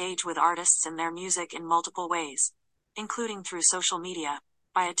who engage with artists and their music in multiple ways, including through social media,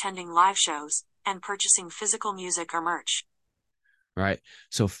 by attending live shows, and purchasing physical music or merch. Right.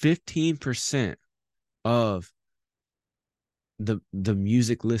 So 15% of the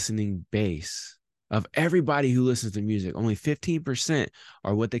music listening base of everybody who listens to music, only 15%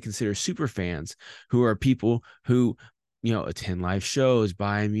 are what they consider super fans, who are people who, attend live shows,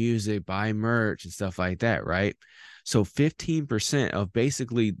 buy music, buy merch and stuff like that, right? So 15% of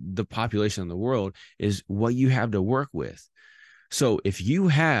basically the population of the world is what you have to work with. So if you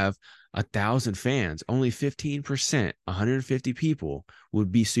have 1,000 fans, only 15%, 150 people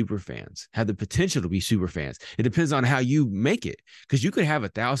would be super fans, have the potential to be super fans. It depends on how you make it, because you could have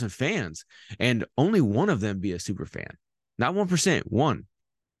 1,000 fans and only one of them be a super fan, not 1%, one.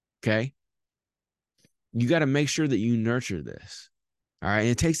 Okay. You got to make sure that you nurture this. All right. And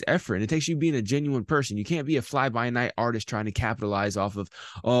it takes effort, and it takes you being a genuine person. You can't be a fly by night artist trying to capitalize off of,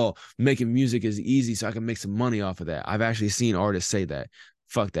 oh, making music is easy so I can make some money off of that. I've actually seen artists say that.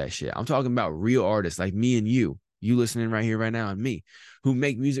 Fuck that shit. I'm talking about real artists like me and you listening right here, right now, and me, who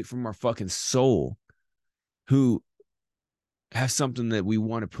make music from our fucking soul, who have something that we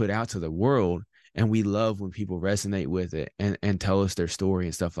want to put out to the world. And we love when people resonate with it and tell us their story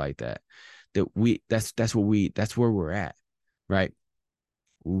and stuff like that. That's where we're at. Right.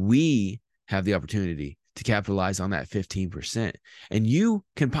 We have the opportunity to capitalize on that 15%. And you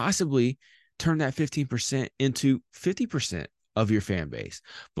can possibly turn that 15% into 50% of your fan base.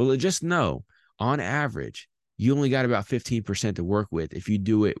 But just know, on average, you only got about 15% to work with if you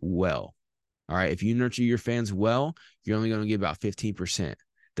do it well. All right. If you nurture your fans well, you're only going to get about 15%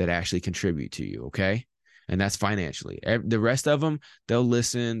 that actually contribute to you. Okay. And that's financially. The rest of them, they'll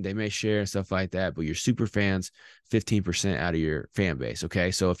listen, they may share and stuff like that. But your super fans, 15% out of your fan base.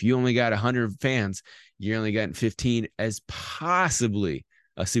 Okay. So if you only got 100 fans, you're only getting 15 as possibly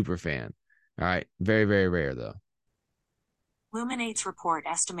a super fan. All right. Very, very rare, though. Luminate's report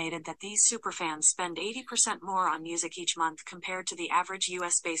estimated that these superfans spend 80% more on music each month compared to the average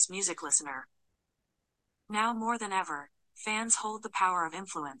US-based music listener. Now more than ever, fans hold the power of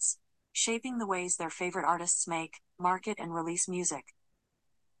influence, shaping the ways their favorite artists make, market, and release music.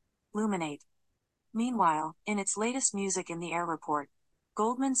 Luminate. Meanwhile, in its latest Music in the Air report,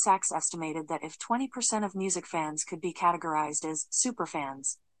 Goldman Sachs estimated that if 20% of music fans could be categorized as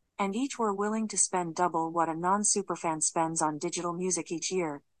superfans, and each were willing to spend double what a non-superfan spends on digital music each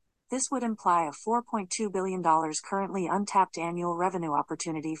year, this would imply a $4.2 billion currently untapped annual revenue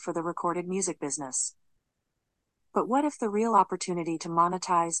opportunity for the recorded music business. But what if the real opportunity to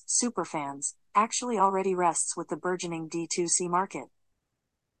monetize superfans actually already rests with the burgeoning D2C market?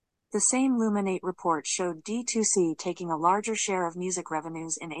 The same Luminate report showed D2C taking a larger share of music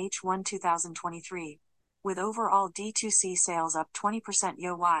revenues in H1 2023, with overall D2C sales up 20%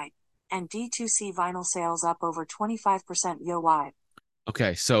 YoY, and D2C vinyl sales up over 25% YoY.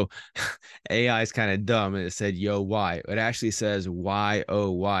 Okay, so AI is kind of dumb, and it said yo Y. It actually says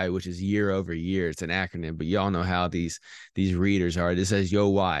YOY, which is year over year. It's an acronym, but y'all know how these readers are. It says yo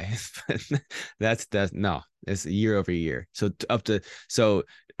Y. that's no, it's year over year. So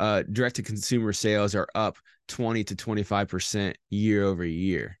direct to consumer sales are up 20 to 25% year over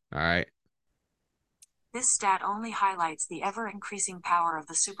year. All right. This stat only highlights the ever-increasing power of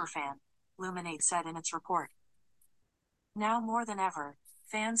the superfan, Luminate said in its report. Now more than ever,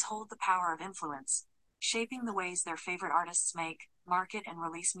 fans hold the power of influence, shaping the ways their favorite artists make, market, and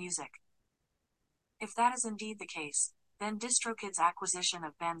release music. If that is indeed the case, then DistroKid's acquisition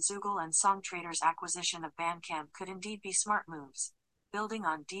of Bandzoogle and Songtraders' acquisition of Bandcamp could indeed be smart moves, building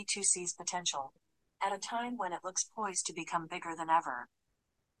on D2C's potential, at a time when it looks poised to become bigger than ever.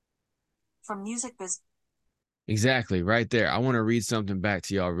 From Music Biz. Exactly, right there. I want to read something back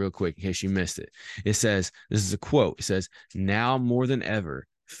to y'all real quick in case you missed it. It says, this is a quote. It says, now more than ever,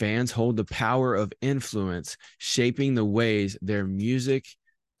 fans hold the power of influence, shaping the ways their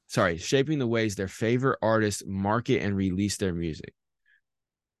favorite artists market and release their music.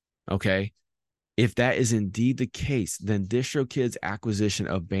 Okay. If that is indeed the case, then DistroKid's acquisition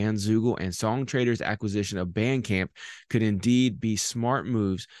of Bandzoogle and Songtraders' acquisition of Bandcamp could indeed be smart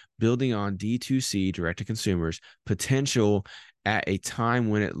moves building on D2C, direct-to-consumers, potential at a time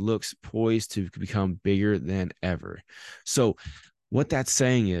when it looks poised to become bigger than ever. So what that's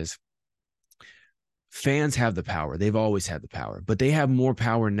saying is fans have the power. They've always had the power, but they have more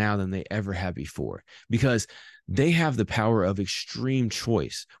power now than they ever had before because they have the power of extreme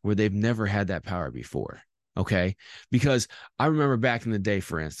choice where they've never had that power before. Okay. Because I remember back in the day,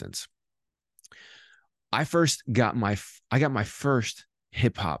 for instance, I got my first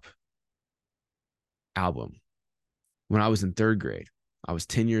hip hop album when I was in third grade. I was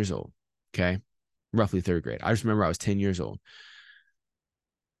 10 years old. Okay. Roughly third grade. I just remember I was 10 years old.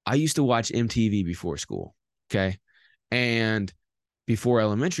 I used to watch MTV before school. Okay. And before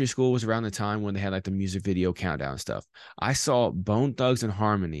elementary school was around the time when they had like the music video countdown stuff. I saw Bone Thugs and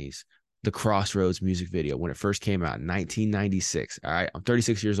Harmonies, the Crossroads music video when it first came out in 1996. All right. I'm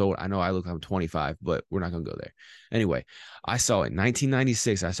 36 years old. I know I look like I'm 25, but we're not going to go there. Anyway, I saw it in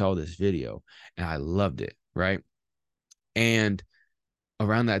 1996. I saw this video and I loved it. Right. And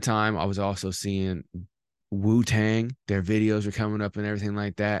around that time, I was also seeing Wu-Tang. Their videos were coming up and everything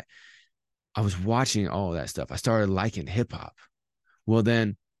like that. I was watching all of that stuff. I started liking hip hop. Well,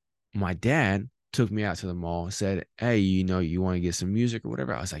 then my dad took me out to the mall and said, hey, you want to get some music or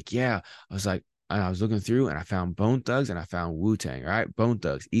whatever? I was like, yeah. And I was looking through and I found Bone Thugs and I found Wu-Tang. All right. Bone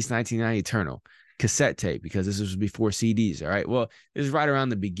Thugs, East 1990 Eternal, cassette tape, because this was before CDs. All right. Well, it was right around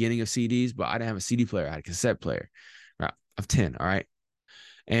the beginning of CDs, but I didn't have a CD player. I had a cassette player, right, of 10. All right.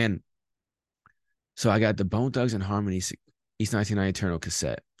 And so I got the Bone Thugs and Harmony East 1990 Eternal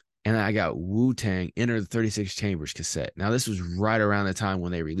cassette. And I got Wu-Tang Enter the 36 Chambers cassette. Now, this was right around the time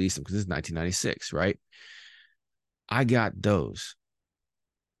when they released them because this is 1996, right? I got those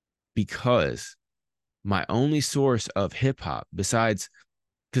because my only source of hip hop, besides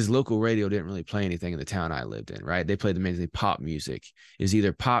because local radio didn't really play anything in the town I lived in, right? They played mainly pop music. It was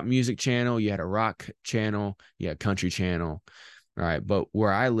either pop music channel, you had a rock channel, you had country channel. All right. But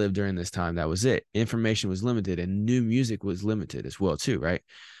where I lived during this time, that was it. Information was limited and new music was limited as well, too, right?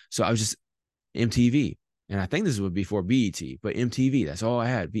 So I was just MTV. And I think this was before BET, but MTV, that's all I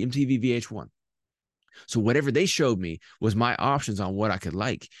had. MTV VH1. So whatever they showed me was my options on what I could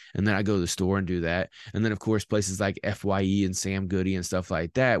like. And then I go to the store and do that. And then, of course, places like FYE and Sam Goody and stuff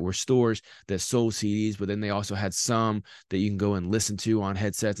like that were stores that sold CDs, but then they also had some that you can go and listen to on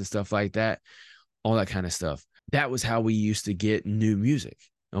headsets and stuff like that, all that kind of stuff. That was how we used to get new music.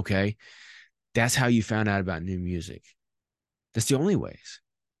 Okay. That's how you found out about new music. That's the only ways.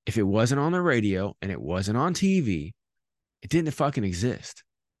 If it wasn't on the radio and it wasn't on TV, it didn't fucking exist.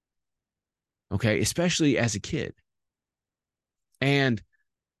 Okay. Especially as a kid. And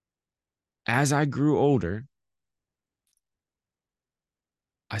as I grew older,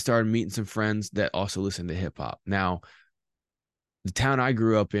 I started meeting some friends that also listened to hip hop. Now, the town I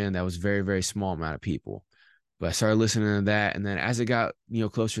grew up in, that was very, very small amount of people. But I started listening to that. And then as it got,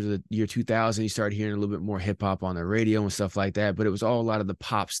 closer to the year 2000, you started hearing a little bit more hip hop on the radio and stuff like that. But it was all a lot of the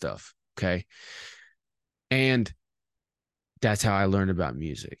pop stuff. Okay. And that's how I learned about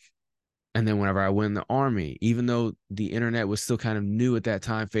music. And then whenever I went in the Army, even though the internet was still kind of new at that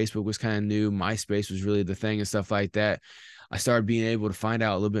time, Facebook was kind of new, MySpace was really the thing and stuff like that, I started being able to find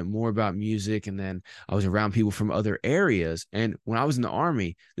out a little bit more about music. And then I was around people from other areas. And when I was in the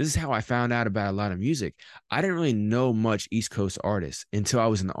Army, this is how I found out about a lot of music. I didn't really know much East Coast artists until I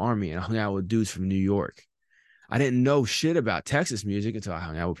was in the Army and I hung out with dudes from New York. I didn't know shit about Texas music until I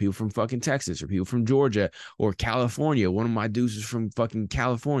hung out with people from fucking Texas or people from Georgia or California. One of my dudes was from fucking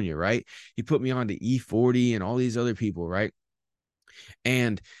California, right? He put me on to E40 and all these other people, right?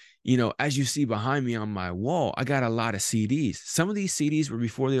 And as you see behind me on my wall, I got a lot of CDs. Some of these CDs were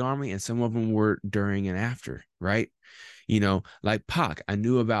before the Army and some of them were during and after, right? Like Pac. I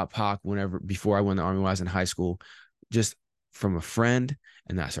knew about Pac before I went to the Army when I was in high school, just from a friend.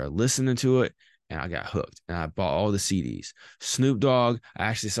 And I started listening to it and I got hooked and I bought all the CDs. Snoop Dogg, I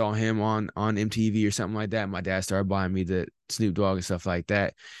actually saw him on MTV or something like that. My dad started buying me the Snoop Dogg and stuff like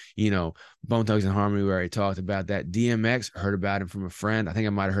that. Bone Thugs and Harmony, we already talked about that. DMX, heard about him from a friend. I think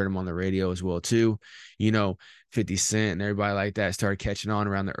I might have heard him on the radio as well too. 50 Cent and everybody like that started catching on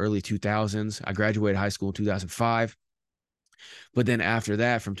around the early 2000s. I graduated high school in 2005. But then after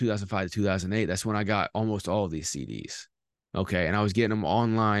that, from 2005 to 2008, that's when I got almost all of these CDs. Okay. And I was getting them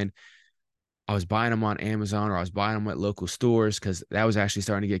online. I was buying them on Amazon or I was buying them at local stores because that was actually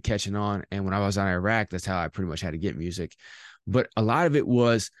starting to get catching on. And when I was in Iraq, that's how I pretty much had to get music. But a lot of it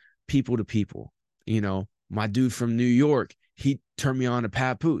was people to people. My dude from New York, he turned me on to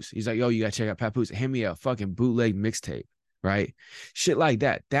Papoose. He's like, yo, you got to check out Papoose. Hand me a fucking bootleg mixtape, right? Shit like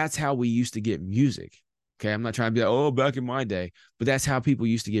that. That's how we used to get music. Okay. I'm not trying to be like, oh, back in my day, but that's how people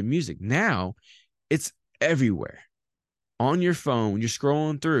used to get music. Now it's everywhere. On your phone, when you're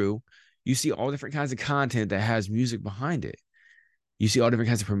scrolling through, you see all different kinds of content that has music behind it. You see all different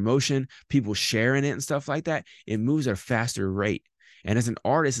kinds of promotion, people sharing it and stuff like that. It moves at a faster rate. And as an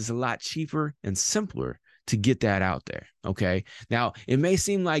artist, it's a lot cheaper and simpler to get that out there. Okay. Now, it may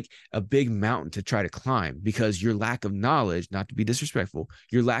seem like a big mountain to try to climb because your lack of knowledge, not to be disrespectful,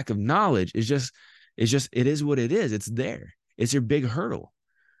 your lack of knowledge is just, it is what it is. It's there. It's your big hurdle.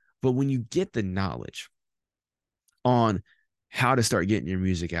 But when you get the knowledge on how to start getting your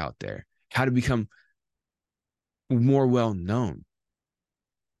music out there, how to become more well known,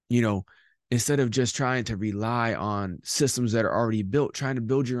 you know, instead of just trying to rely on systems that are already built, trying to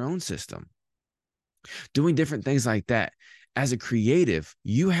build your own system, doing different things like that. As a creative,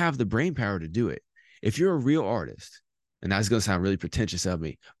 you have the brain power to do it. If you're a real artist, and that's going to sound really pretentious of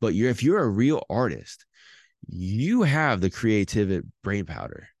me, but if you're a real artist, you have the creative brain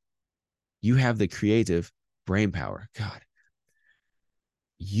powder. You have the creative brain power. God,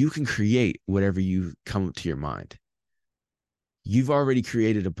 you can create whatever you come to your mind. You've already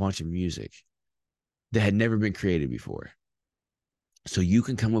created a bunch of music that had never been created before. So you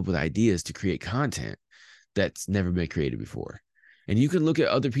can come up with ideas to create content that's never been created before. And you can look at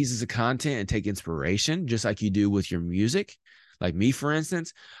other pieces of content and take inspiration, just like you do with your music. Like me, for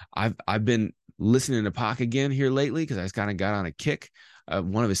instance, I've been listening to Pac again here lately because I just kind of got on a kick.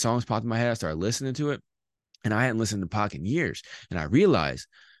 One of his songs popped in my head. I started listening to it, and I hadn't listened to Pac in years. And I realized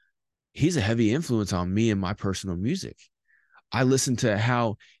he's a heavy influence on me and my personal music. I listen to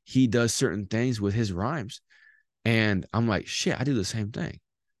how he does certain things with his rhymes, and I'm like, shit, I do the same thing.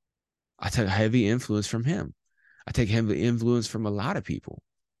 I take heavy influence from him. I take heavy influence from a lot of people.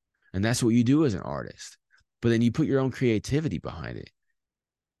 And that's what you do as an artist. But then you put your own creativity behind it.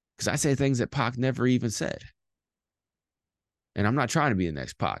 Because I say things that Pac never even said. And I'm not trying to be the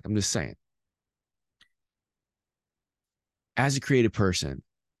next Pac. I'm just saying. As a creative person,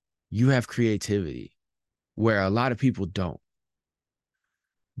 you have creativity where a lot of people don't.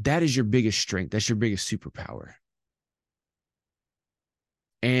 That is your biggest strength. That's your biggest superpower.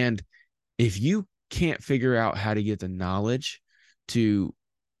 And if you can't figure out how to get the knowledge to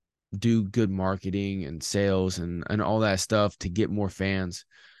do good marketing and sales and all that stuff to get more fans,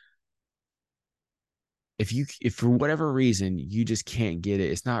 if for whatever reason you just can't get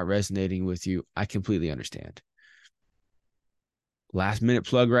it, it's not resonating with you, I completely understand. Last minute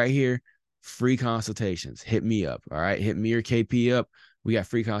plug right here, free consultations. Hit me up. All right. Hit me or KP up. We got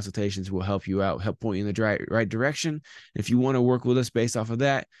free consultations. We'll help you out, help point you in the right direction. If you want to work with us based off of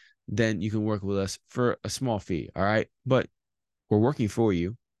that, then you can work with us for a small fee. All right. But we're working for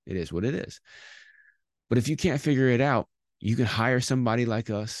you. It is what it is. But if you can't figure it out, you can hire somebody like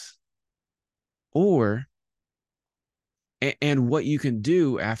us. And what you can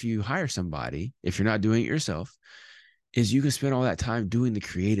do after you hire somebody, if you're not doing it yourself, is you can spend all that time doing the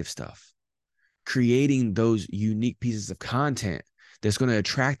creative stuff, creating those unique pieces of content that's going to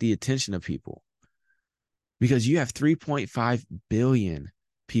attract the attention of people. Because you have 3.5 billion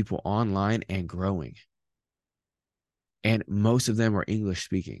people online and growing. And most of them are English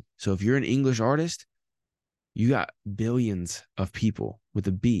speaking. So if you're an English artist, you got billions of people with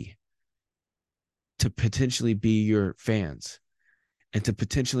a B to potentially be your fans and to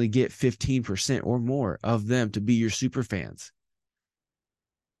potentially get 15% or more of them to be your super fans.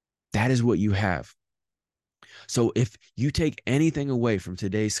 That is what you have. So if you take anything away from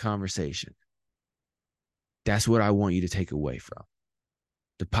today's conversation, that's what I want you to take away from.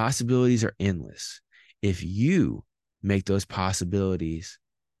 The possibilities are endless if you make those possibilities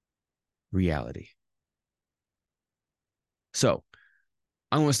reality. So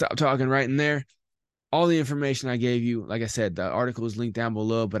I'm going to stop talking right in there. All the information I gave you, like I said, the article is linked down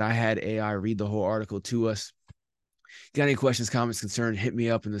below, but I had AI read the whole article to us. Got any questions, comments, concerns, hit me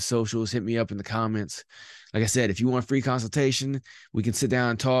up in the socials, hit me up in the comments. Like I said, if you want a free consultation, we can sit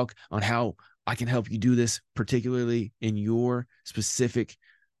down and talk on how I can help you do this, particularly in your specific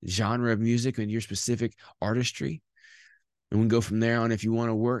genre of music and your specific artistry. And we can go from there on if you want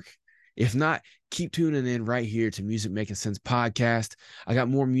to work. If not, keep tuning in right here to Music Making Sense podcast. I got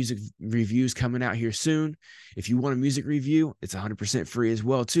more music reviews coming out here soon. If you want a music review, it's 100% free as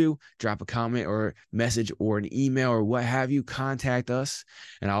well too. Drop a comment or message or an email or what have you. Contact us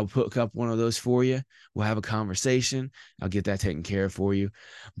and I'll hook up one of those for you. We'll have a conversation. I'll get that taken care of for you.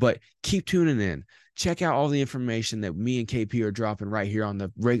 But keep tuning in. Check out all the information that me and KP are dropping right here on the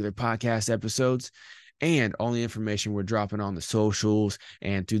regular podcast episodes. and all the information we're dropping on the socials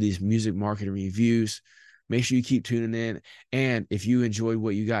and through these music marketing reviews. Make sure you keep tuning in. And if you enjoyed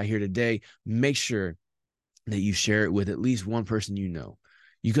what you got here today, make sure that you share it with at least one person you know.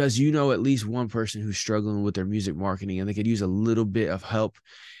 Because you know at least one person who's struggling with their music marketing and they could use a little bit of help.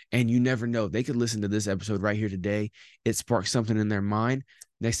 And you never know. They could listen to this episode right here today. It sparks something in their mind.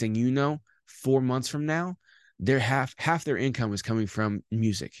 Next thing you know, 4 months from now, their half their income is coming from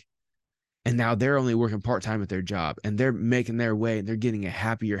music. And now they're only working part-time at their job and they're making their way and they're getting a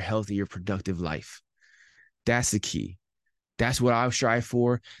happier, healthier, productive life. That's the key. That's what I strive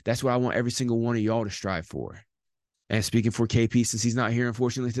for. That's what I want every single one of y'all to strive for. And speaking for KP, since he's not here,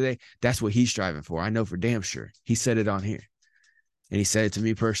 unfortunately, today, that's what he's striving for. I know for damn sure. He said it on here. And he said it to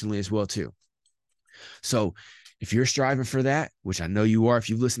me personally as well, too. So if you're striving for that, which I know you are, if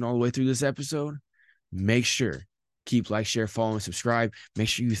you've listened all the way through this episode, make sure, keep like, share, follow, and subscribe. Make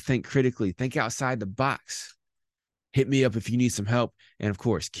sure you think critically, think outside the box. Hit me up if you need some help. And of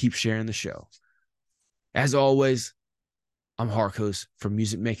course, keep sharing the show. As always, I'm Harkos from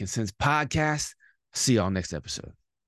Music Making Sense Podcast. See y'all next episode.